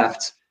I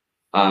left,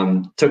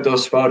 took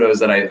those photos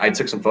that I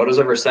took some photos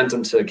of her, sent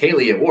them to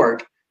Kaylee at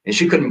work. And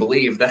she couldn't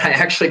believe that I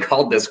actually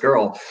called this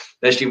girl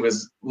that she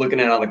was looking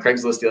at on the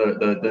Craigslist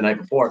the night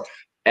before.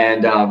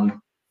 And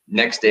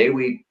next day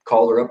we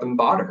called her up and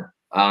bought her.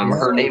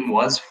 Her name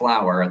was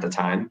Flower at the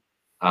time.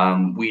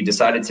 We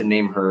decided to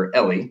name her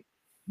Ellie,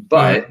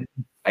 but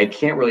I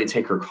can't really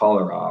take her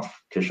collar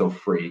off because she'll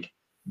freak.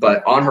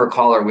 But on her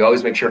collar, we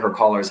always make sure her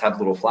collars have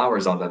little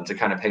flowers on them to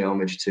kind of pay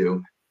homage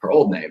to her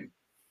old name.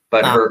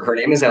 But her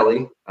name is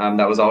Ellie.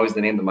 That was always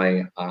the name that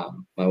my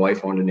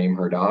wife wanted to name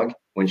her dog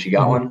when she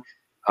got one.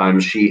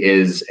 She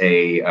is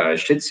a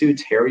Shih Tzu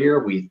Terrier,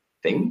 we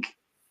think,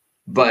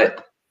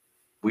 but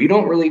we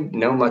don't really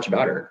know much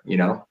about her,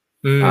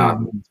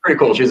 It's pretty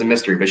cool. She's a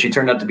mystery, but she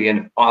turned out to be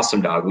an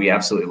awesome dog. We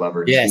absolutely love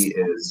her. Yes.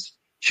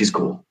 She's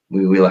cool.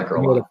 We like her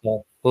a lot.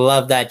 Beautiful.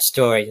 Love that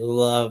story.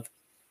 Love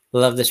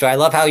the story. I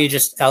love how you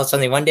just tell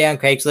something one day on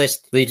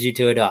Craigslist leads you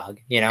to a dog,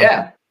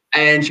 Yeah.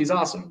 And she's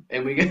awesome.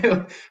 And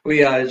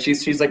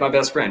she's like my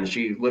best friend.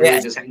 She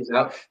literally just hangs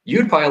out.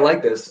 You'd probably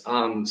like this.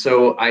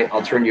 So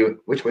I'll turn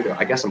you, which way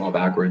I guess I'm all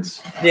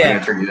backwards. Yeah. I'm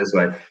gonna turn you this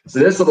way. So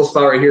this little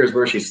spot right here is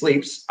where she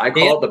sleeps. I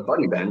call it the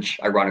bunny bench,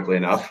 ironically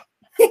enough.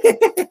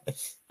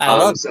 I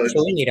love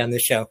what we need on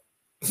this show.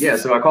 Yeah,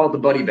 so I call it the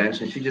buddy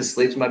bench, and she just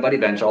sleeps on my buddy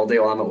bench all day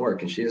while I'm at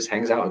work, and she just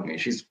hangs out with me.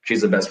 She's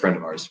the best friend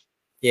of ours.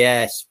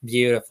 Yes,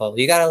 beautiful.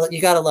 You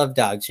gotta love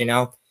dogs,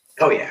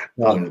 Oh yeah,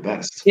 they're the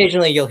best.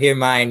 Occasionally, you'll hear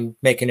mine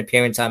make an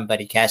appearance on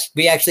BuddyCast.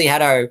 We actually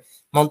had our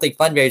monthly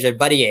fundraiser,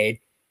 Buddy Aid,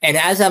 and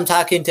as I'm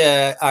talking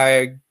to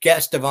our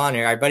guest of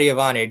honor, our buddy of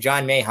honor,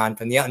 John Mahon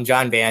from the Elton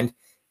John Band,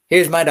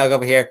 here's my dog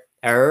over here.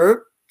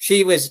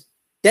 She was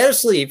dead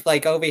asleep,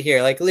 like over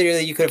here, like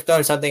literally, you could have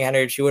thrown something at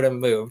her, she would have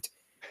moved.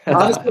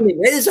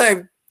 Right as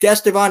our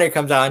guest of honor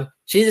comes on,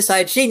 she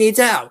decides she needs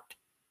out.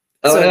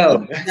 Oh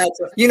so no,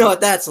 you know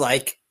what that's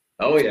like.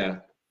 Oh yeah.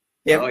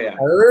 Yep. Oh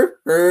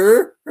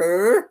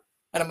yeah.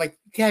 And I'm like,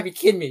 you can't be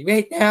kidding me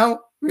right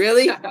now,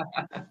 really?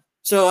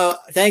 So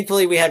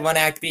thankfully we had one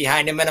act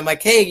behind him, and I'm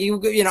like, hey, I'm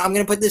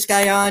gonna put this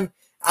guy on.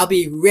 I'll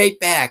be right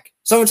back.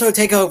 So and so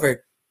take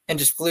over, and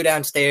just flew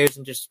downstairs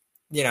and just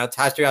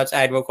tossed her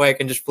outside real quick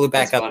and just flew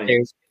back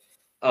upstairs.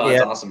 Oh,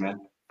 that's awesome,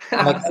 man.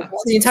 Like,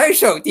 the entire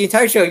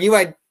show, you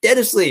are dead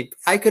asleep.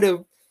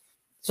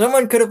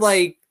 Someone could have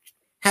like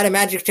had a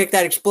magic trick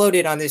that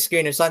exploded on this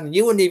screen or something.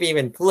 You wouldn't have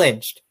even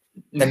flinched.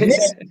 The minute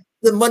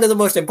one of the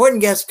most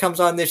important guests comes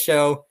on this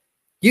show,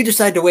 you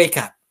decide to wake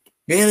up.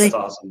 Really? That's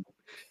awesome.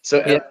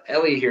 So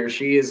Ellie here,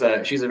 she's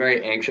a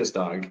very anxious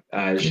dog.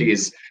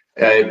 She's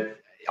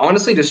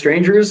honestly, to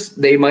strangers,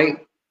 they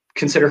might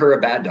consider her a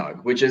bad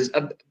dog, which is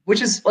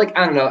like,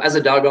 I don't know, as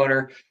a dog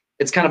owner,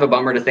 it's kind of a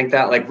bummer to think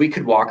that, like, we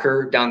could walk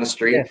her down the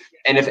street,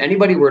 and if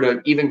anybody were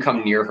to even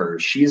come near her,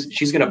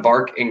 she's gonna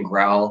bark and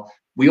growl.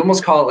 We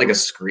almost call it like a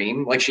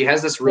scream. Like, she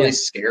has this really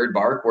scared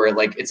bark where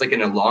like it's like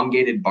an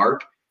elongated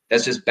bark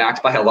that's just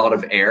backed by a lot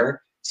of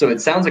air. So it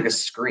sounds like a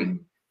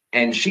scream.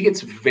 And she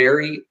gets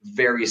very,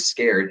 very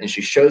scared, and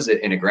she shows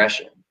it in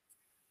aggression.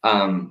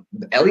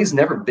 Ellie's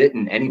never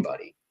bitten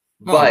anybody,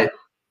 but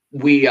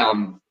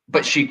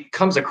but she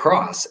comes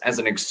across as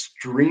an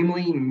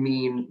extremely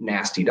mean,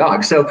 nasty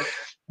dog. So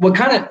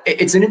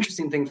it's an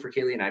interesting thing for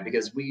Kaylee and I,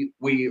 because we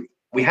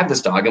have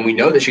this dog and we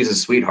know that she's a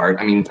sweetheart.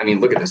 I mean,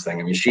 look at this thing.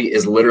 I mean, she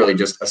is literally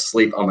just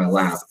asleep on my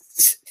lap.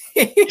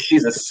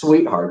 She's a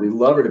sweetheart. We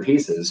love her to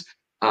pieces.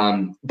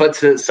 But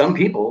to some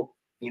people,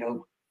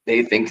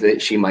 they think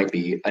that she might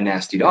be a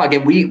nasty dog,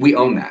 and we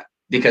own that,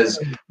 because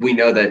we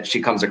know that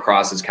she comes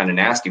across as kind of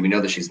nasty. We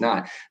know that she's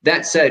not.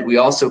 That said, we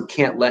also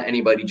can't let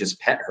anybody just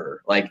pet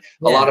her. Like,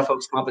 a lot of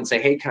folks come up and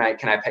say, hey, can I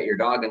pet your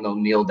dog? And they'll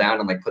kneel down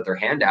and like put their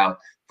hand out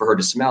for her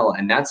to smell.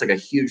 And that's like a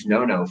huge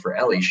no-no for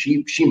Ellie.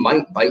 She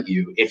might bite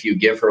you if you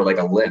give her like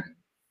a limb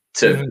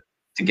to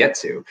get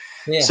to.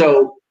 Yeah.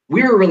 So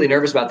we were really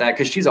nervous about that,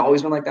 because she's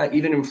always been like that.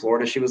 Even in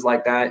Florida, she was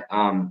like that.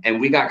 And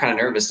we got kind of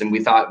nervous, and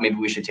we thought maybe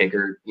we should take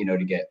her,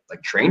 to get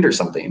like trained or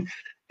something.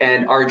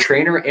 And our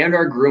trainer and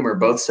our groomer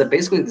both said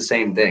basically the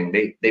same thing.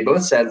 They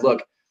both said,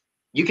 look,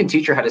 you can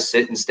teach her how to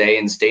sit and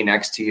stay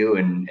next to you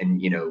and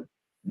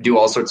do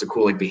all sorts of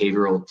cool like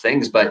behavioral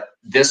things. But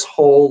this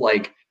whole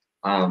like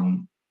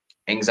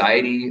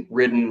anxiety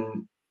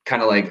ridden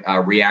kind of like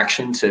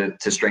reaction to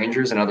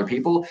strangers and other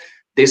people,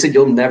 they said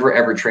you'll never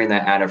ever train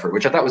that out of her,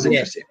 which I thought was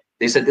interesting.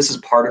 They said this is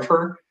part of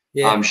her.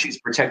 She's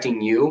protecting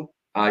you.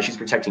 She's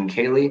protecting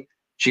Kaylee.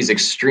 She's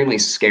extremely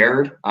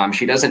scared.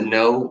 She doesn't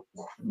know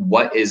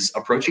what is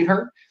approaching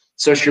her,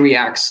 so she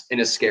reacts in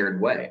a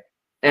scared way.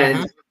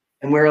 And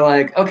we're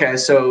like, okay,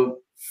 so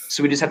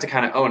we just have to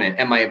kind of own it.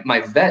 And my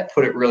vet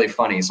put it really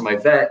funny. So my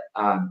vet,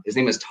 his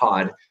name is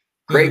Todd,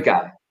 great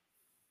guy.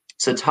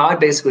 So Todd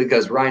basically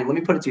goes, Ryan, let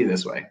me put it to you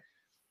this way.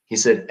 He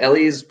said,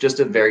 Ellie's just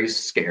a very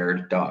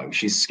scared dog.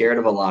 She's scared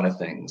of a lot of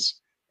things.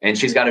 And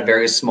she's got a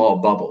very small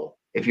bubble.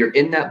 If you're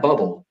in that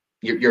bubble,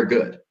 you're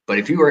good. But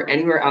if you are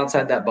anywhere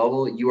outside that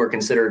bubble, you are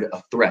considered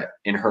a threat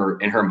in her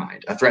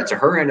mind, a threat to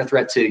her and a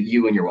threat to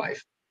you and your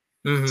wife.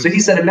 Mm-hmm. So he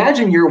said,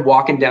 imagine you're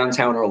walking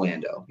downtown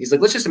Orlando. He's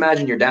like, let's just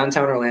imagine you're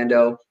downtown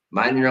Orlando,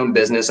 minding your own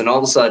business. And all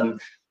of a sudden,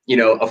 you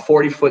know, a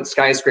 40-foot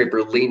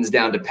skyscraper leans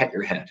down to pet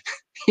your head.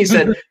 He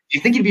said, do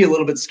you think you'd be a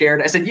little bit scared?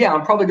 I said, yeah,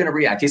 I'm probably going to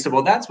react. He said,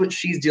 well, that's what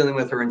she's dealing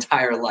with her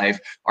entire life.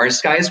 Our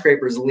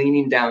skyscrapers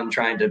leaning down,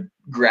 trying to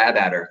grab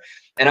at her.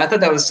 And I thought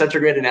that was such a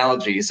great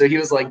analogy. So he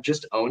was like,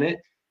 just own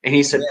it. And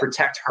he said,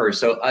 protect her.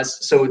 So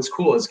it's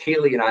cool as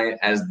Kaylee and I,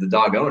 as the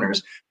dog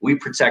owners, we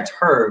protect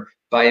her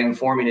by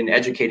informing and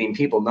educating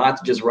people not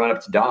to just run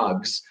up to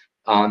dogs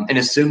and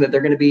assume that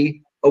they're going to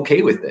be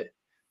okay with it.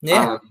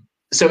 Yeah.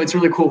 So it's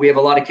really cool. We have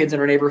a lot of kids in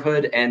our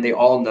neighborhood, and they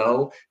all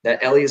know that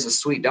Ellie is a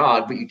sweet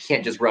dog, but you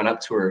can't just run up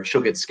to her.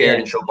 She'll get scared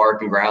and she'll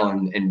bark and growl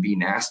and be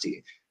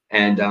nasty.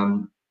 And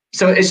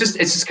so it's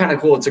just kind of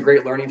cool. It's a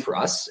great learning for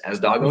us as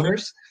dog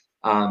owners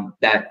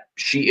that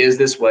she is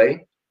this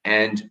way,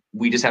 and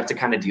we just have to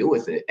kind of deal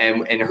with it.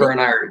 And her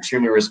and I are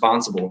extremely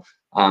responsible,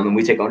 and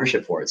we take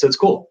ownership for it. So it's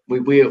cool.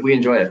 We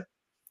enjoy it.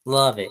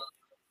 Love it.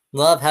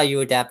 Love how you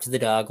adapt to the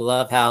dog.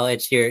 Love how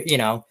it's your, you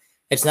know,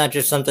 it's not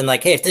just something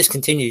like, hey, if this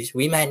continues,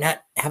 we might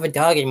not have a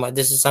dog anymore.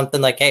 This is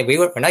something like, hey,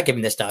 we're not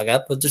giving this dog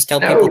up. We'll just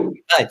tell people to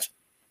touch.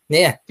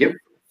 Yeah. Yep.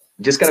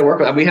 Just got to work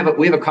with it.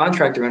 We have a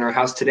contractor in our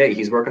house today.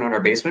 He's working on our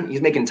basement.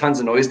 He's making tons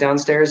of noise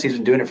downstairs. He's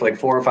been doing it for like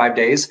 4 or 5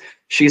 days.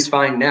 She's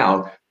fine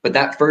now. But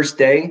that first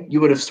day, you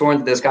would have sworn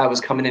that this guy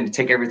was coming in to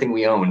take everything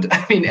we owned.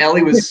 I mean,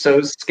 Ellie was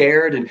so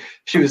scared, and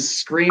she was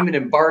screaming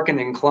and barking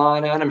and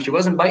clawing at him. She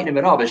wasn't biting him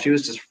at all, but she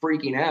was just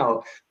freaking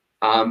out.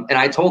 And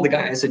I told the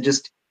guy, I said,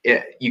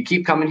 you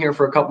keep coming here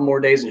for a couple more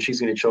days and she's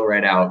going to chill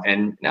right out.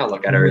 And now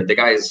look at her. The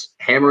guy's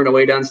hammering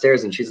away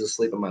downstairs and she's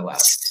asleep on my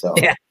lap. So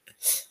yeah.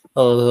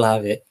 Oh,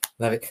 love it.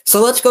 Love it.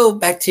 So let's go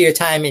back to your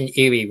time in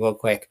Erie real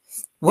quick.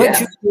 What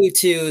drew you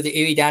to the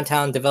Erie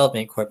Downtown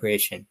Development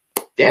Corporation?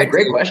 Yeah,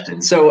 great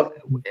question. So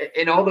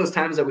in all those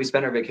times that we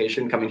spent our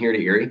vacation coming here to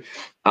Erie,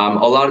 a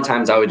lot of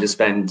times I would just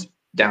spend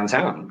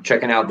downtown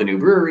checking out the new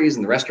breweries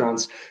and the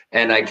restaurants.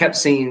 And I kept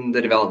seeing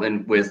the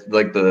development with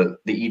like the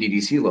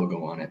EDDC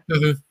logo on it.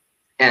 Mm-hmm.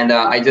 And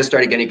I just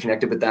started getting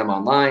connected with them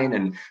online,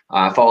 and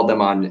followed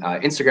them on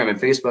Instagram and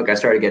Facebook. I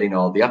started getting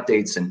all the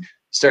updates and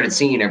started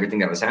seeing everything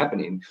that was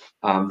happening.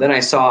 Then I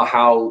saw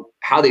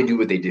how they do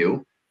what they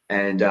do,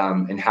 and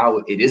how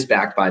it is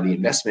backed by the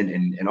investment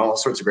and all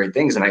sorts of great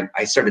things. And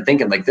I started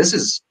thinking, like, this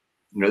is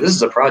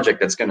a project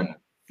that's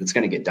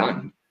gonna get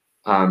done.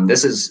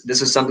 This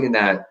is something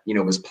that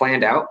was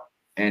planned out,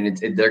 and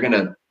they're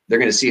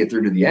gonna see it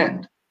through to the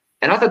end.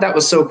 And I thought that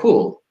was so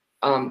cool.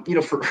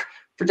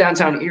 For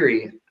downtown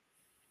Erie,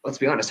 let's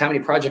be honest, how many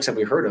projects have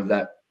we heard of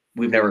that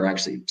we've never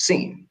actually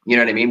seen? You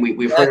know what I mean?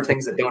 We've heard of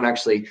things that don't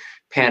actually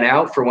pan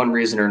out for one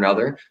reason or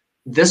another.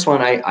 This one,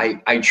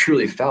 I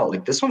truly felt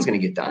like this one's going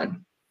to get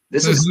done.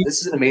 This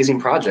is an amazing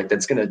project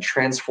that's going to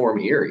transform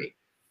Erie,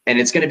 and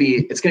it's going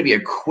to be a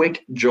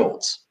quick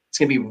jolt. It's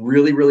going to be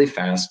really, really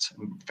fast.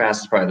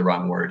 Fast is probably the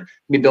wrong word. It's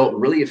going to be built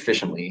really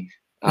efficiently.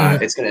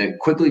 It's going to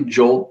quickly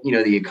jolt,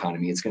 the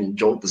economy. It's going to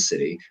jolt the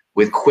city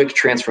with quick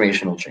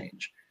transformational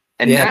change.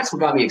 And that's what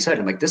got me excited.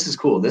 I'm like, this is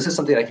cool. This is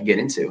something I could get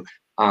into.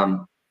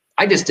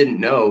 I just didn't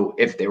know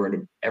if there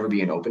would ever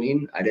be an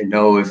opening. I didn't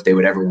know if they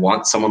would ever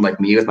want someone like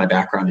me with my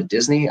background at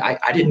Disney.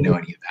 I didn't know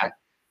any of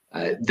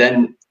that.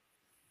 Then,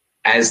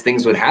 as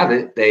things would have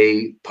it,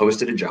 they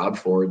posted a job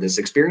for this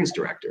experience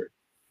director.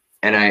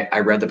 And I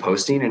read the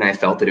posting, and I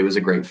felt that it was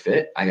a great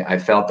fit. I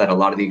felt that a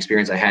lot of the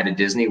experience I had at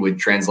Disney would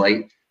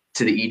translate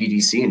to the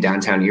EDDC in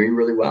downtown Erie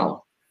really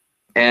well.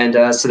 And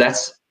so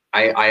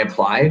I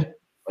applied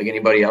like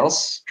anybody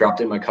else, dropped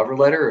in my cover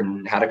letter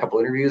and had a couple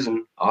interviews,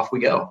 and off we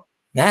go.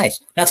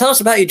 Nice. Now tell us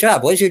about your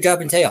job. What does your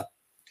job entail?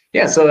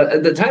 Yeah, so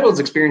the title is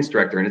experience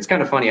director, and it's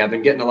kind of funny. I've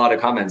been getting a lot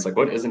of comments like,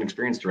 what is an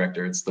experience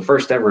director? It's the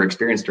first ever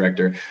experience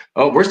director.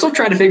 Oh, we're still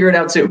trying to figure it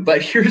out too.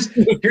 But here's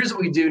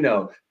what we do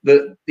know.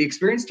 The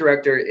experience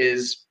director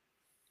is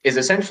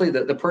essentially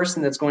the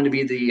person that's going to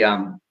be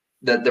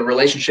the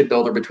relationship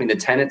builder between the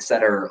tenants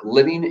that are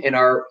living in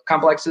our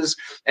complexes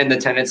and the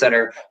tenants that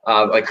are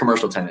like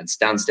commercial tenants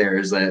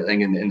downstairs in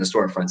the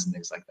storefronts and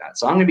things like that.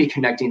 So I'm going to be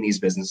connecting these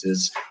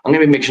businesses. I'm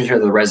going to be making sure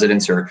the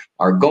residents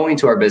are going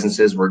to our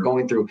businesses. We're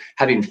going through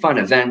having fun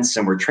events,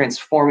 and we're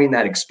transforming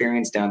that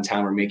experience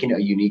downtown. We're making a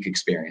unique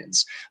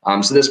experience.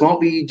 So this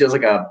won't be just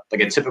like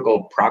a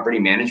typical property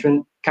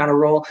management kind of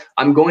role.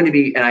 I'm going to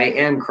be, and I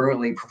am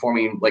currently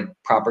performing like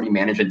property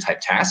management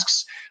type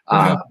tasks.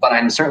 But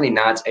I'm certainly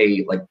not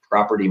a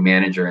property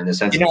manager in the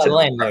sense. You're not a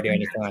landlord or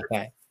anything like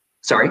that.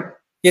 Sorry?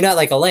 You're not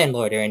like a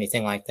landlord or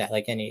anything like that.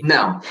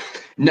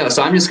 No.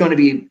 So I'm just going to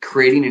be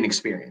creating an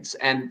experience.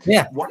 And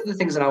one of the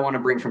things that I want to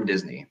bring from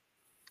Disney,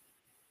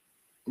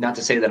 not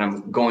to say that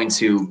I'm going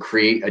to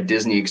create a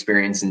Disney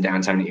experience in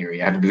downtown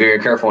Erie. I have to be very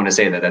careful when I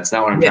say that. That's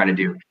not what I'm trying to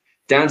do.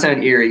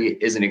 Downtown Erie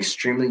is an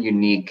extremely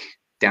unique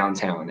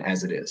downtown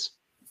as it is.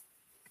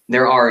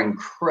 There are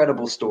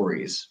incredible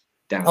stories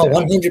Oh, downtown.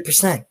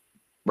 100%.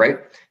 Right?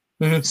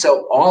 Mhm.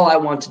 So all I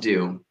want to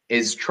do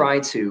is try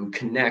to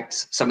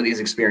connect some of these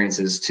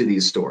experiences to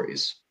these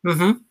stories.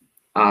 Mm-hmm.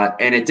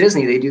 And at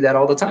Disney, they do that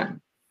all the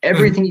time.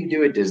 Everything you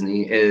do at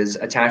Disney is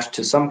attached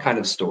to some kind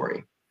of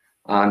story.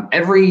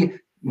 Every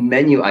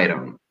menu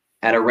item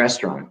at a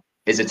restaurant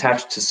is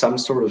attached to some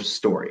sort of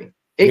story.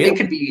 It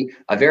could be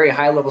a very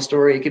high level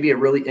story. It could be a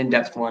really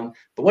in-depth one.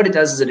 But what it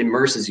does is it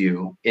immerses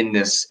you in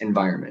this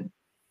environment.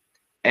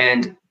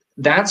 And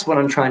that's what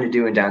I'm trying to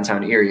do in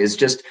downtown Erie is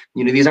just,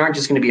 these aren't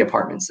just going to be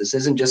apartments. This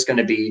isn't just going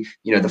to be,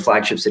 the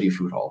flagship city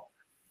food hall.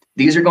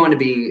 These are going to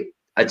be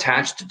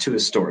attached to a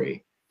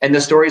story. And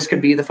the stories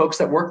could be the folks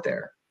that work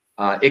there.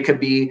 It could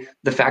be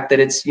the fact that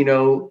it's,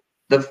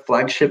 the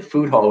flagship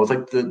food hall with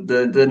like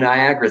the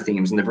Niagara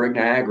themes and the Brig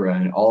Niagara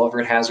and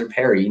Oliver at Hazard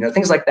Perry,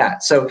 things like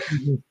that. So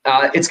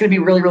it's going to be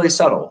really, really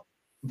subtle.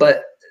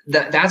 But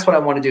that's what I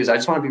want to do is I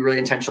just want to be really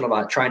intentional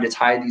about trying to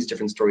tie these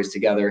different stories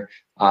together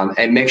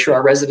and make sure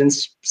our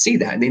residents see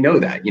that and they know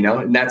that,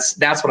 and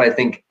that's what I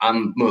think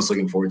I'm most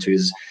looking forward to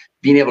is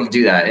being able to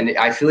do that. And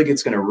I feel like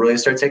it's going to really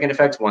start taking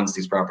effect once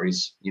these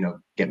properties,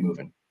 get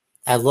moving.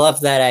 I love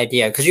that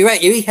idea because you're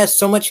right. Erie has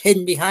so much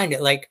hidden behind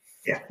it. Like,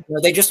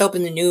 they just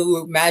opened the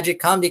new Magic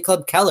Comedy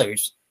Club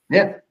Kellers.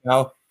 Yeah.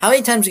 How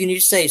many times can you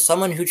say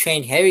someone who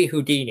trained Harry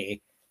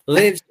Houdini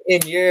lived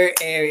in your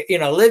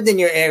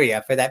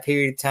area, for that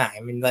period of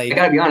time? And like, I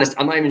gotta be honest,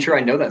 I'm not even sure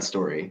I know that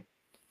story.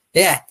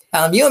 Yeah.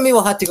 You and me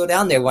will have to go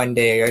down there one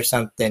day or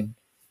something.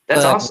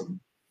 That's awesome.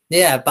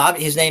 Yeah.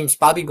 His name's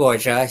Bobby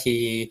Borgia.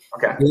 He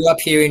grew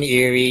up here in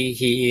Erie.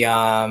 He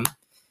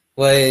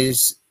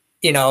was,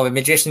 a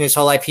magician his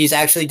whole life. He's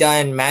actually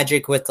done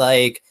magic with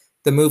like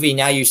the movie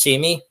Now You See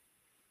Me.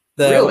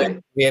 Really?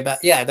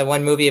 The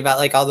one movie about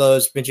like all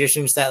those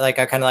magicians that like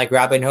are kind of like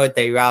Robin Hood.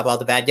 They rob all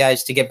the bad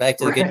guys to get back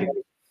to the good guys.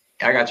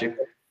 I got you.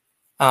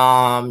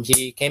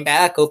 He came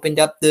back, opened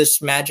up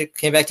this magic,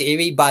 came back to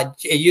Erie, but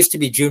it used to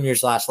be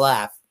Junior's Last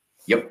Laugh.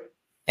 Yep.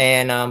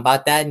 And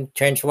bought that and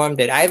transformed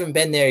it. I haven't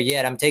been there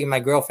yet. I'm taking my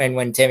girlfriend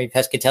when Tammy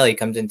Pescatelli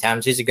comes in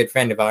town. She's a good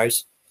friend of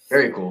ours.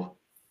 Very cool.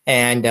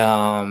 And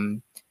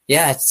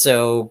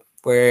so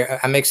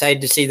I'm excited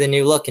to see the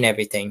new look and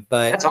everything.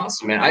 But that's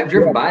awesome, man. I've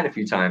driven by it a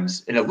few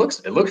times, and it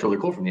looks really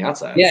cool from the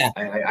outside. Yeah,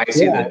 I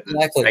see that.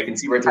 Exactly. I can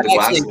see right through the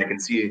glass, and I can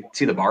see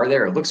the bar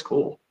there. It looks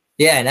cool.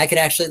 Yeah, and I can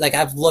actually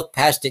I've looked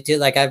past it too.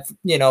 Like I've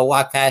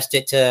walked past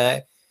it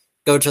to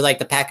go to like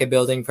the Packer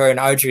building for an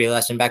archery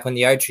lesson back when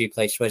the archery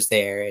place was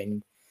there,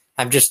 and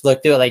I've just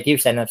looked through it like you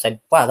said, and I've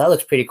said, "Wow, that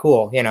looks pretty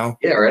cool." Yeah,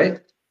 right.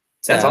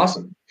 That's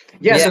awesome.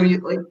 Yeah. So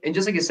and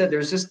just like you said,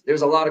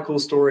 there's a lot of cool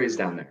stories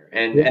down there,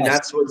 and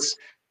that's what's.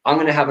 I'm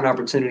going to have an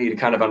opportunity to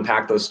kind of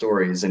unpack those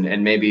stories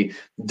and maybe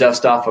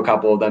dust off a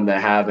couple of them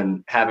that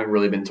haven't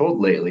really been told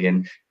lately.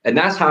 And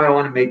that's how I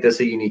want to make this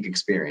a unique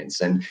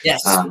experience. And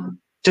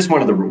just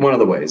one of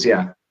the ways.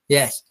 Yeah.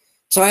 Yes.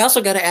 So I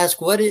also got to ask,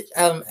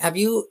 have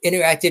you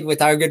interacted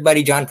with our good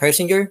buddy, John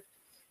Persinger?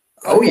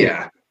 Oh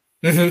yeah.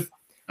 Mm-hmm.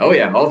 Oh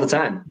yeah. All the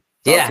time.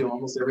 Talk to him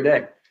almost every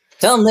day.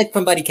 Tell him Nick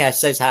from BuddyCast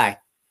says hi.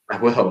 I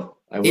will.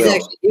 He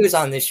was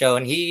on this show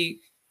and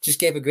he just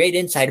gave a great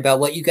insight about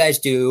what you guys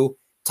do.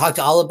 Talked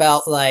all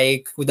about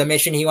like the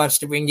mission he wants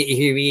to bring to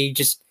Erie.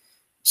 Just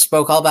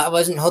spoke all about,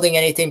 wasn't holding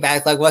anything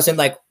back. Like wasn't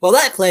like, well,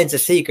 that plan's a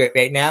secret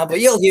right now,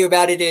 but you'll hear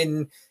about it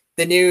in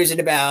the news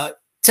in about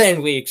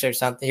 10 weeks or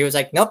something. He was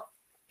like, nope,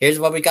 here's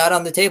what we got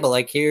on the table.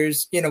 Like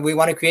here's, we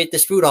want to create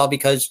this food hall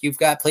because you've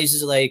got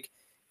places like,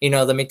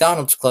 the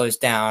McDonald's closed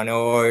down,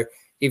 or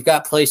you've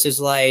got places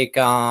like,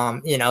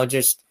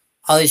 just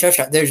all these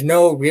restaurants. There's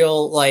no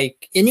real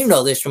like, and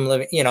this from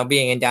living,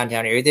 being in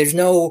downtown area. There's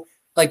no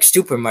like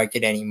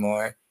supermarket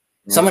anymore.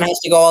 Yeah. Someone has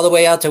to go all the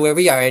way out to where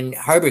we are in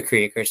Harbor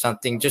Creek or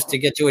something just to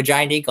get to a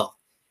Giant Eagle.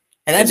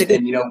 And that's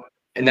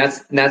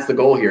and that's the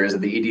goal here is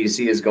that the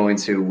EDC is going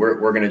to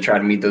we're going to try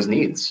to meet those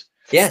needs.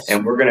 Yes.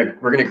 And we're going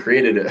to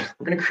create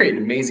an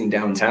amazing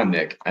downtown,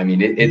 Nick. I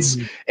mean, it's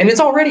and it's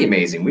already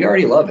amazing. We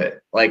already love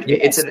it. Like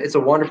it's a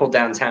wonderful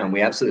downtown. We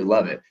absolutely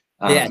love it.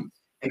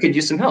 It could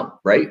use some help,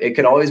 right? It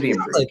could always be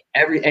improved.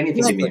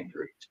 Anything can be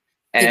improved.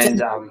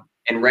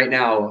 And right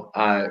now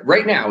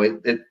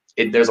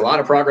there's a lot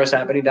of progress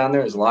happening down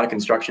there. There's a lot of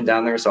construction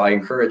down there. So I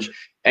encourage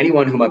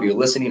anyone who might be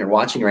listening or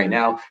watching right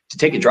now to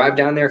take a drive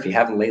down there if you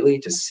haven't lately,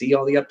 to see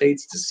all the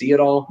updates, to see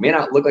it all. May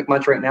not look like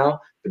much right now,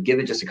 but give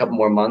it just a couple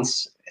more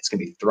months. It's going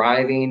to be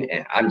thriving.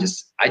 And I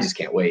just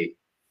can't wait.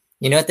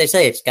 You know what they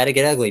say? It's got to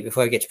get ugly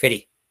before it gets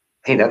pretty.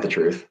 Ain't that the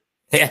truth?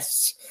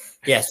 Yes.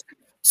 Yes.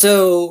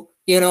 So,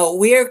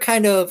 we're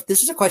kind of,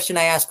 this is a question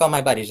I ask all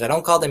my buddies. I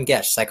don't call them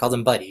guests. I call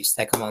them buddies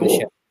that come on the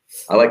show.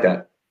 I like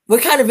that. We're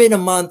kind of in a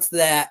month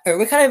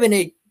we're kind of in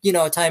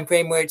a, time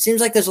frame where it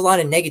seems like there's a lot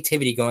of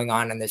negativity going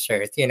on this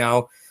earth,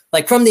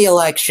 like from the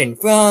election,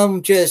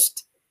 from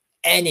just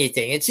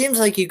anything. It seems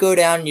like you go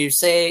down and you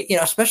say,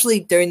 especially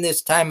during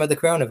this time of the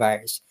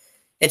coronavirus,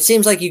 it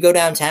seems like you go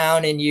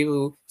downtown and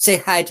you say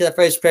hi to the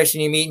first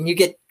person you meet and you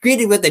get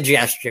greeted with a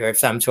gesture of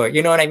some sort.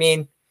 You know what I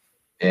mean?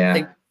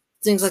 Yeah.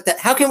 things like that.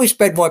 How can we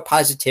spread more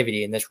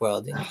positivity in this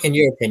world, in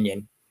your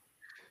opinion?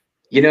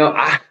 You know,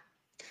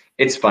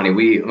 it's funny.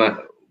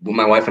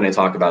 My wife and I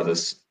talk about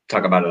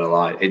it a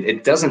lot.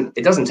 It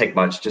doesn't take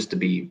much just to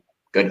be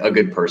a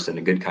good person,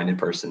 a good kinded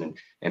person,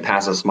 and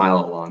pass a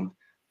smile along.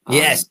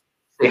 Yes.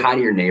 Say hi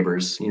to your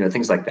neighbors,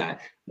 things like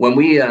that. When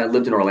we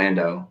lived in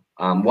Orlando,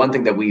 one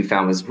thing that we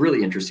found was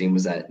really interesting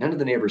was that none of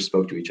the neighbors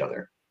spoke to each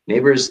other.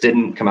 Neighbors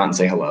didn't come out and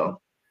say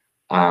hello.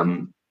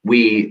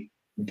 We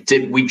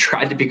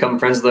tried to become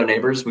friends with our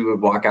neighbors. We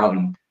would walk out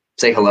and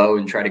say hello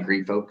and try to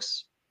greet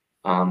folks.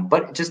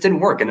 But it just didn't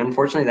work. And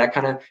unfortunately, that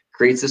kind of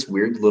creates this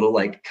weird little,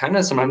 like, kind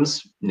of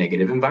sometimes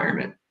negative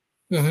environment.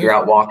 Mm-hmm. You're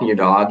out walking your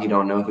dog. You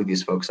don't know who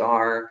these folks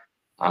are.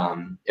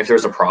 If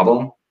there's a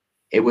problem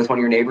with one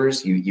of your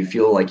neighbors, you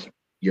feel like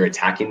you're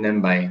attacking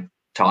them by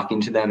talking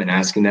to them and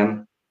asking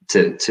them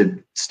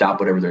to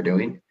stop whatever they're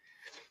doing.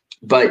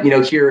 But,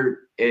 here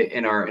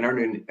in our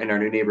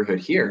new neighborhood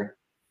here,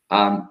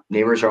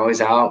 neighbors are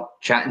always out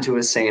chatting to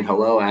us, saying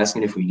hello,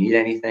 asking if we need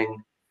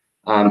anything.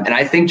 And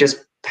I think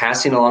just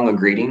passing along a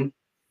greeting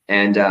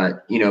and,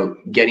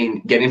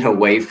 getting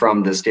away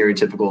from the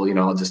stereotypical,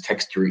 I'll just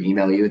text you or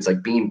email you. It's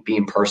like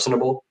being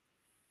personable.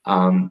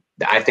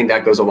 I think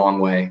that goes a long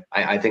way.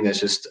 I think that's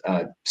just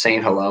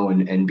saying hello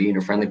and being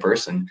a friendly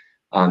person,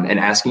 and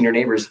asking your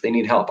neighbors if they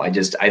need help. I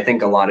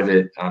think a lot of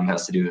it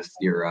has to do with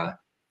your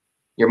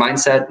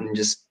mindset and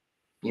just,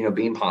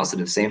 being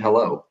positive, saying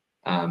hello.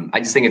 I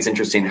just think it's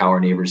interesting how our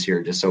neighbors here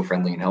are just so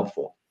friendly and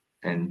helpful,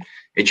 and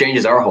it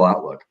changes our whole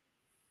outlook.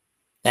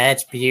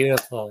 That's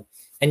beautiful.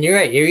 And you're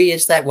right. Erie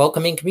is that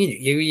welcoming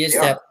community. Erie is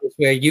that place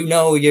where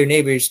your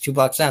neighbors 2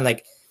 blocks down.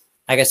 Like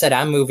I said,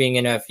 I'm moving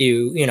in a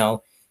few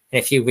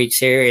weeks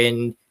here,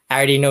 and I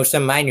already know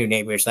some of my new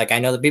neighbors. Like I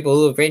know the people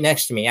who live right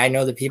next to me. I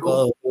know the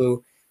people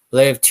who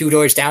live 2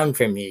 doors down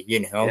from me,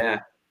 Yeah.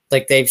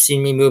 Like they've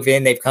seen me move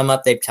in, they've come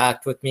up, they've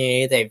talked with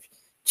me, they've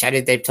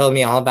chatted, they've told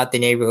me all about the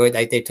neighborhood.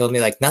 Like they told me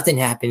like nothing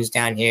happens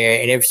down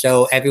here. And if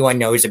so, everyone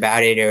knows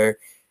about it, or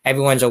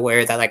everyone's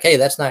aware that like, hey,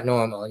 that's not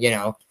normal,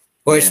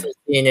 Worst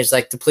thing is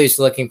like the police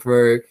looking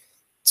for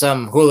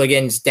some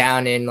hooligans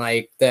down in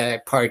like the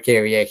park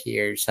area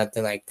here or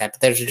something like that.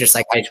 But those are just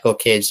like high school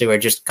kids who are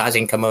just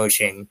causing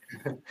commotion.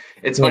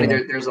 It's funny.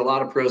 There's a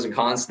lot of pros and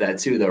cons to that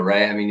too, though,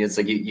 right? I mean, it's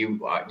like you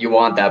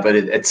want that, but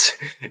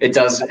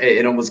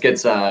it almost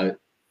gets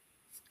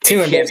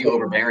it can be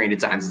overbearing at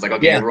times. It's like,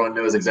 okay, everyone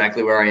knows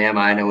exactly where I am.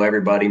 I know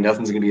everybody.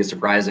 Nothing's going to be a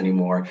surprise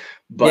anymore.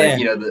 But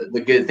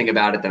the good thing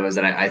about it though is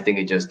that I think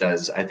it just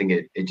does. I think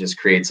it just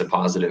creates a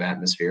positive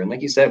atmosphere. And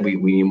like you said, we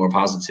need more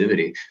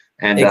positivity.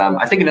 And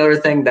I think another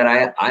thing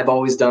that I've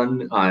always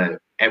done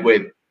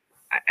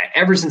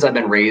ever since I've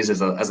been raised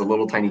as a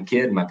little tiny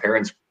kid, my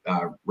parents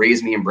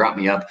raised me and brought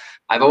me up.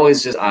 I've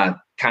always just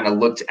kind of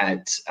looked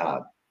at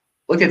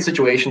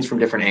situations from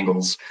different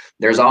angles.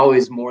 There's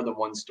always more than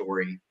one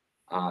story.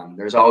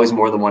 There's always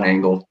more than one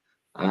angle.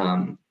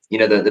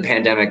 The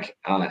pandemic,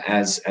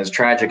 as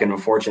tragic and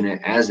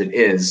unfortunate as it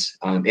is,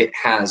 it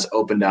has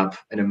opened up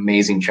an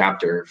amazing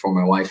chapter for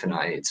my wife and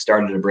I. It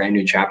started a brand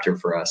new chapter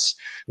for us.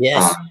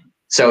 Yes.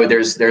 So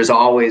there's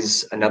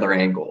always another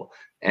angle,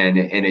 and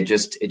it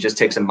just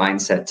takes a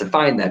mindset to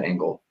find that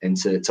angle and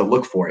to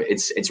look for it.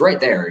 It's right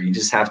there. You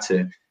just have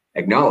to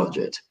acknowledge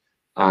it.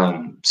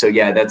 So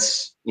yeah,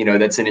 that's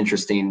an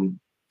interesting.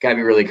 Gotta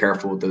be really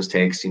careful with those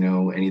takes.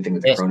 Anything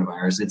with the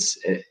coronavirus,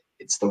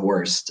 it's the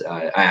worst.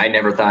 I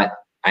never thought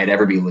I'd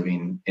ever be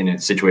living in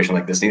a situation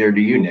like this. Neither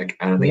do you, Nick.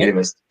 I don't think any of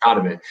us thought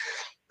of it.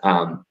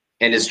 And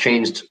it's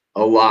changed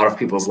a lot of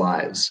people's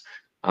lives.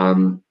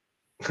 I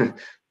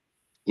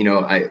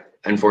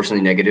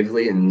unfortunately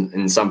negatively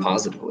and some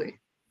positively.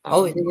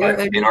 But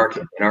in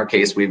our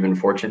case, we've been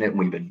fortunate.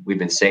 We've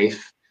been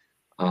safe.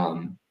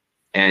 And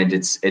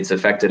it's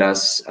affected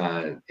us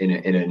in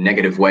a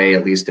negative way,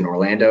 at least in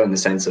Orlando, in the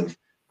sense of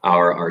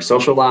our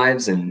social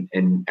lives and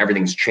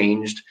everything's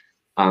changed.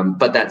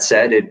 But that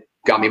said, it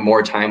got me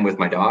more time with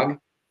my dog.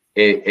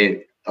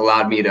 It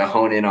allowed me to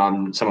hone in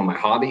on some of my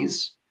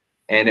hobbies,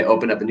 and it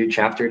opened up a new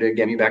chapter to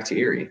get me back to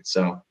Erie.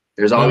 So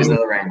there's always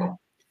another angle.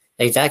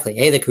 Exactly.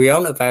 Hey, the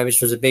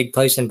coronavirus was a big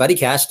place in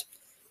BuddyCast.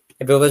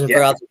 If it wasn't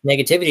for all this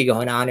negativity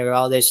going on, or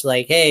all this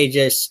like, hey,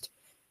 just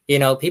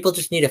people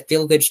just need a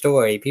feel good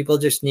story. People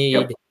just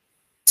need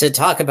to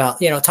talk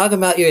about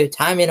your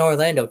time in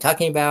Orlando,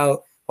 talking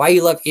about why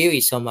you love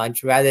Erie so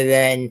much, rather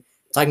than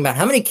talking about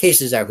how many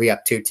cases are we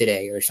up to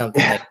today or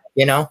something like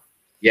that,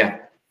 Yeah.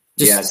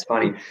 It's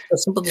funny. A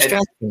simple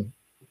distraction.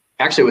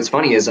 Actually, what's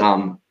funny is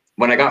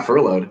when I got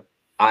furloughed,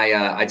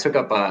 I took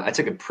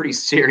a pretty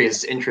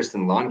serious interest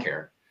in lawn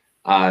care.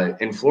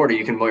 In Florida,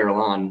 you can mow your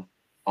lawn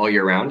all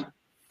year round.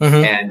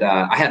 Mm-hmm. And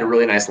I had a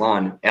really nice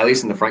lawn, at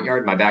least in the front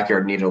yard. My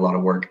backyard needed a lot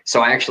of work.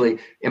 So I actually,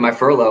 in my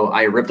furlough,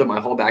 I ripped up my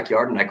whole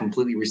backyard and I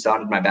completely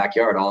resodded my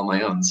backyard all on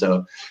my own.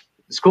 So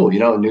it's cool,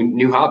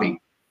 new hobby.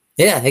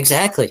 Yeah,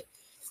 exactly.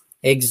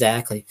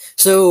 Exactly.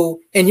 So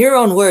in your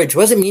own words,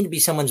 what does it mean to be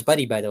someone's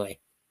buddy, by the way?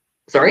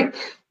 Sorry?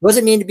 What does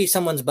it mean to be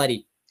someone's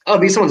buddy? Oh,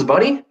 be someone's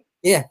buddy?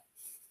 Yeah.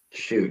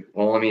 Shoot.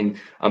 Well, I mean,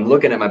 I'm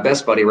looking at my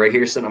best buddy right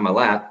here sitting on my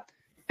lap.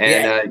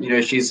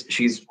 And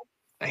she's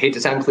I hate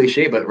to sound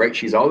cliche, but right,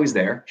 she's always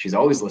there. She's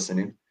always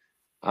listening.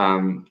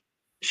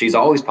 She's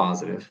always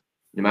positive,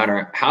 no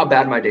matter how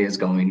bad my day is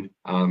going.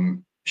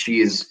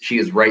 She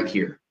is right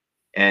here,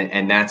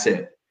 and that's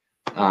it.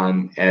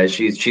 As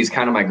she's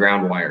kind of my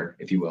ground wire,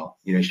 if you will.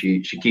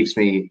 She keeps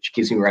me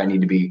where I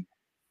need to be,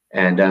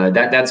 and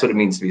that's what it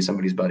means to be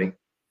somebody's buddy.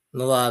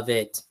 Love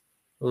it.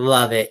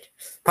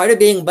 Part of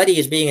being a buddy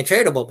is being a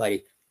charitable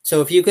buddy.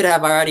 So if you could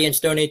have our audience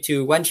donate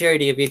to one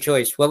charity of your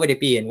choice, what would it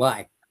be and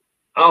why?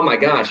 Oh my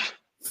gosh.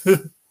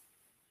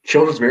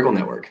 Children's Miracle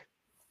Network.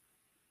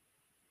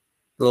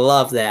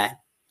 Love that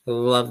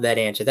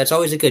answer. That's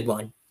always a good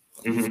one.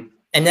 Mm-hmm.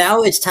 And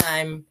now it's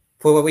time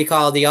for what we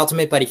call the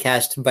ultimate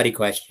BuddyCast buddy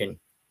question,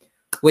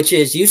 which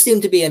is, you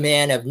seem to be a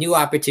man of new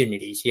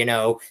opportunities.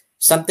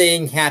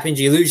 Something happens,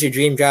 you lose your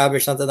dream job or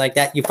something like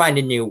that, you find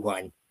a new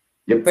one.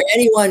 Yep. For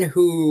anyone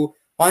who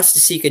wants to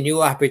seek a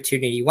new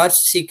opportunity,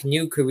 wants to seek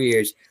new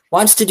careers,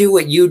 wants to do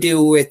what you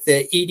do with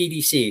the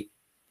EDDC,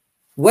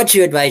 what's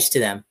your advice to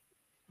them?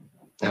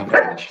 Oh my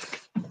gosh.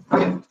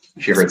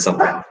 She heard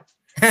something.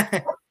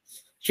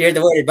 She heard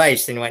the word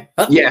advice and went,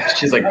 oh. Yeah,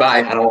 she's like, bye,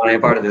 I don't want any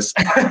part of this.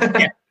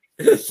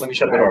 Let me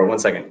shut the door 1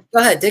 second.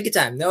 Go ahead, take your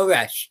time, no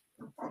rush.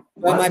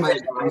 Well, my buddy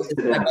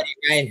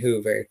Ryan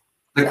Hoover.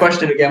 The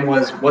question again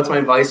was, what's my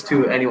advice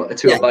to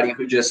a buddy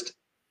who just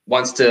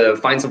wants to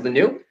find something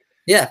new?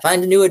 Yeah,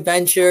 find a new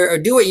adventure or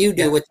do what you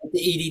do with the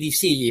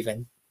EDDC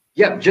even.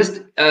 Yeah,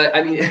 just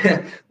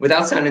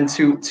without sounding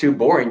too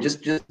boring,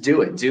 just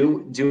do it.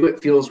 Do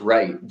what feels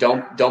right.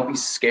 Don't be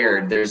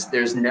scared.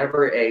 There's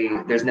never a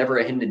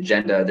hidden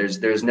agenda.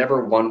 There's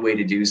never one way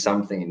to do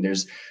something.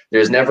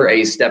 There's never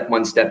a step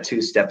 1, step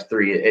 2, step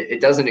 3.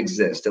 It doesn't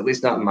exist, at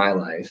least not in my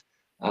life.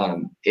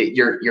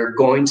 You're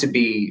going to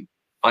be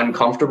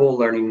uncomfortable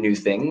learning new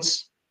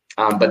things,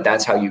 but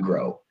that's how you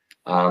grow.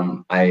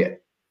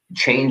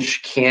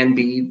 Change can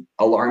be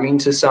alarming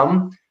to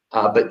some,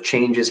 but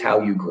change is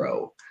how you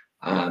grow.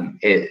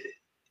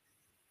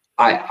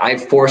 I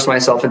force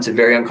myself into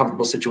very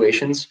uncomfortable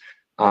situations.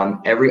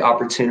 Every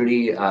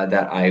opportunity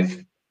that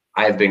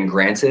I've been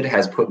granted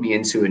has put me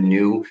into a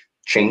new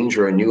change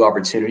or a new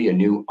opportunity, a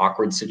new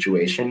awkward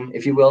situation,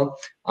 if you will.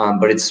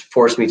 But it's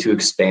forced me to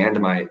expand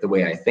the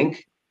way I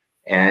think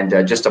and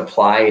just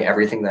apply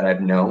everything that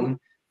I've known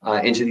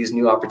into these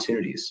new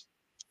opportunities.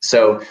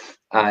 So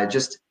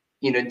just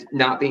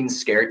not being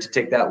scared to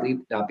take that leap,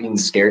 not being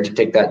scared to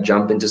take that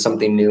jump into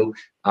something new.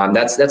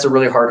 That's a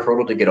really hard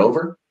hurdle to get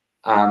over.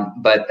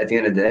 But at the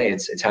end of the day,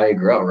 it's how you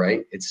grow,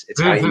 right? It's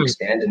how you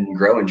expand and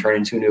grow and turn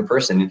into a new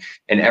person.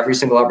 And every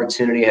single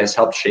opportunity has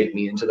helped shape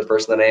me into the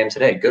person that I am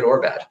today, good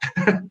or bad.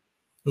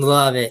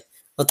 Love it.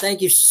 Well,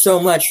 thank you so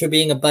much for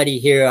being a buddy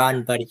here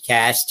on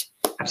BuddyCast.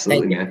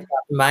 Absolutely, man.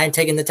 Mind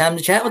taking the time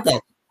to chat with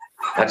us.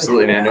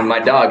 Absolutely, man. And my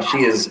dog, she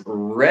is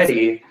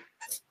ready,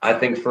 I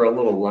think, for a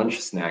little lunch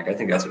snack. I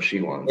think that's what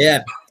she wants.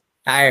 Yeah.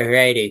 All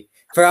righty.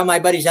 For all my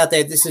buddies out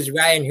there, this is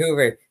Ryan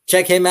Hoover.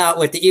 Check him out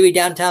with the Erie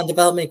Downtown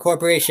Development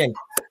Corporation.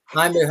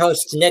 I'm your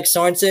host, Nick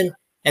Sorensen,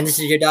 and this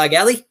is your dog,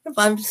 Ellie, if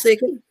I'm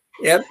mistaken.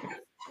 Yep.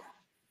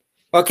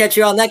 We'll catch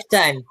you all next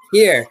time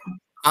here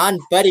on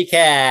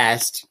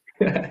BuddyCast.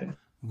 Well,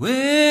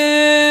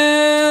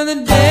 the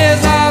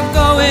days are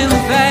going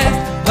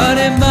fast,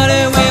 buddy,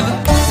 we've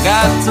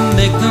got to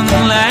make them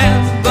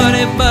last,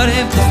 buddy.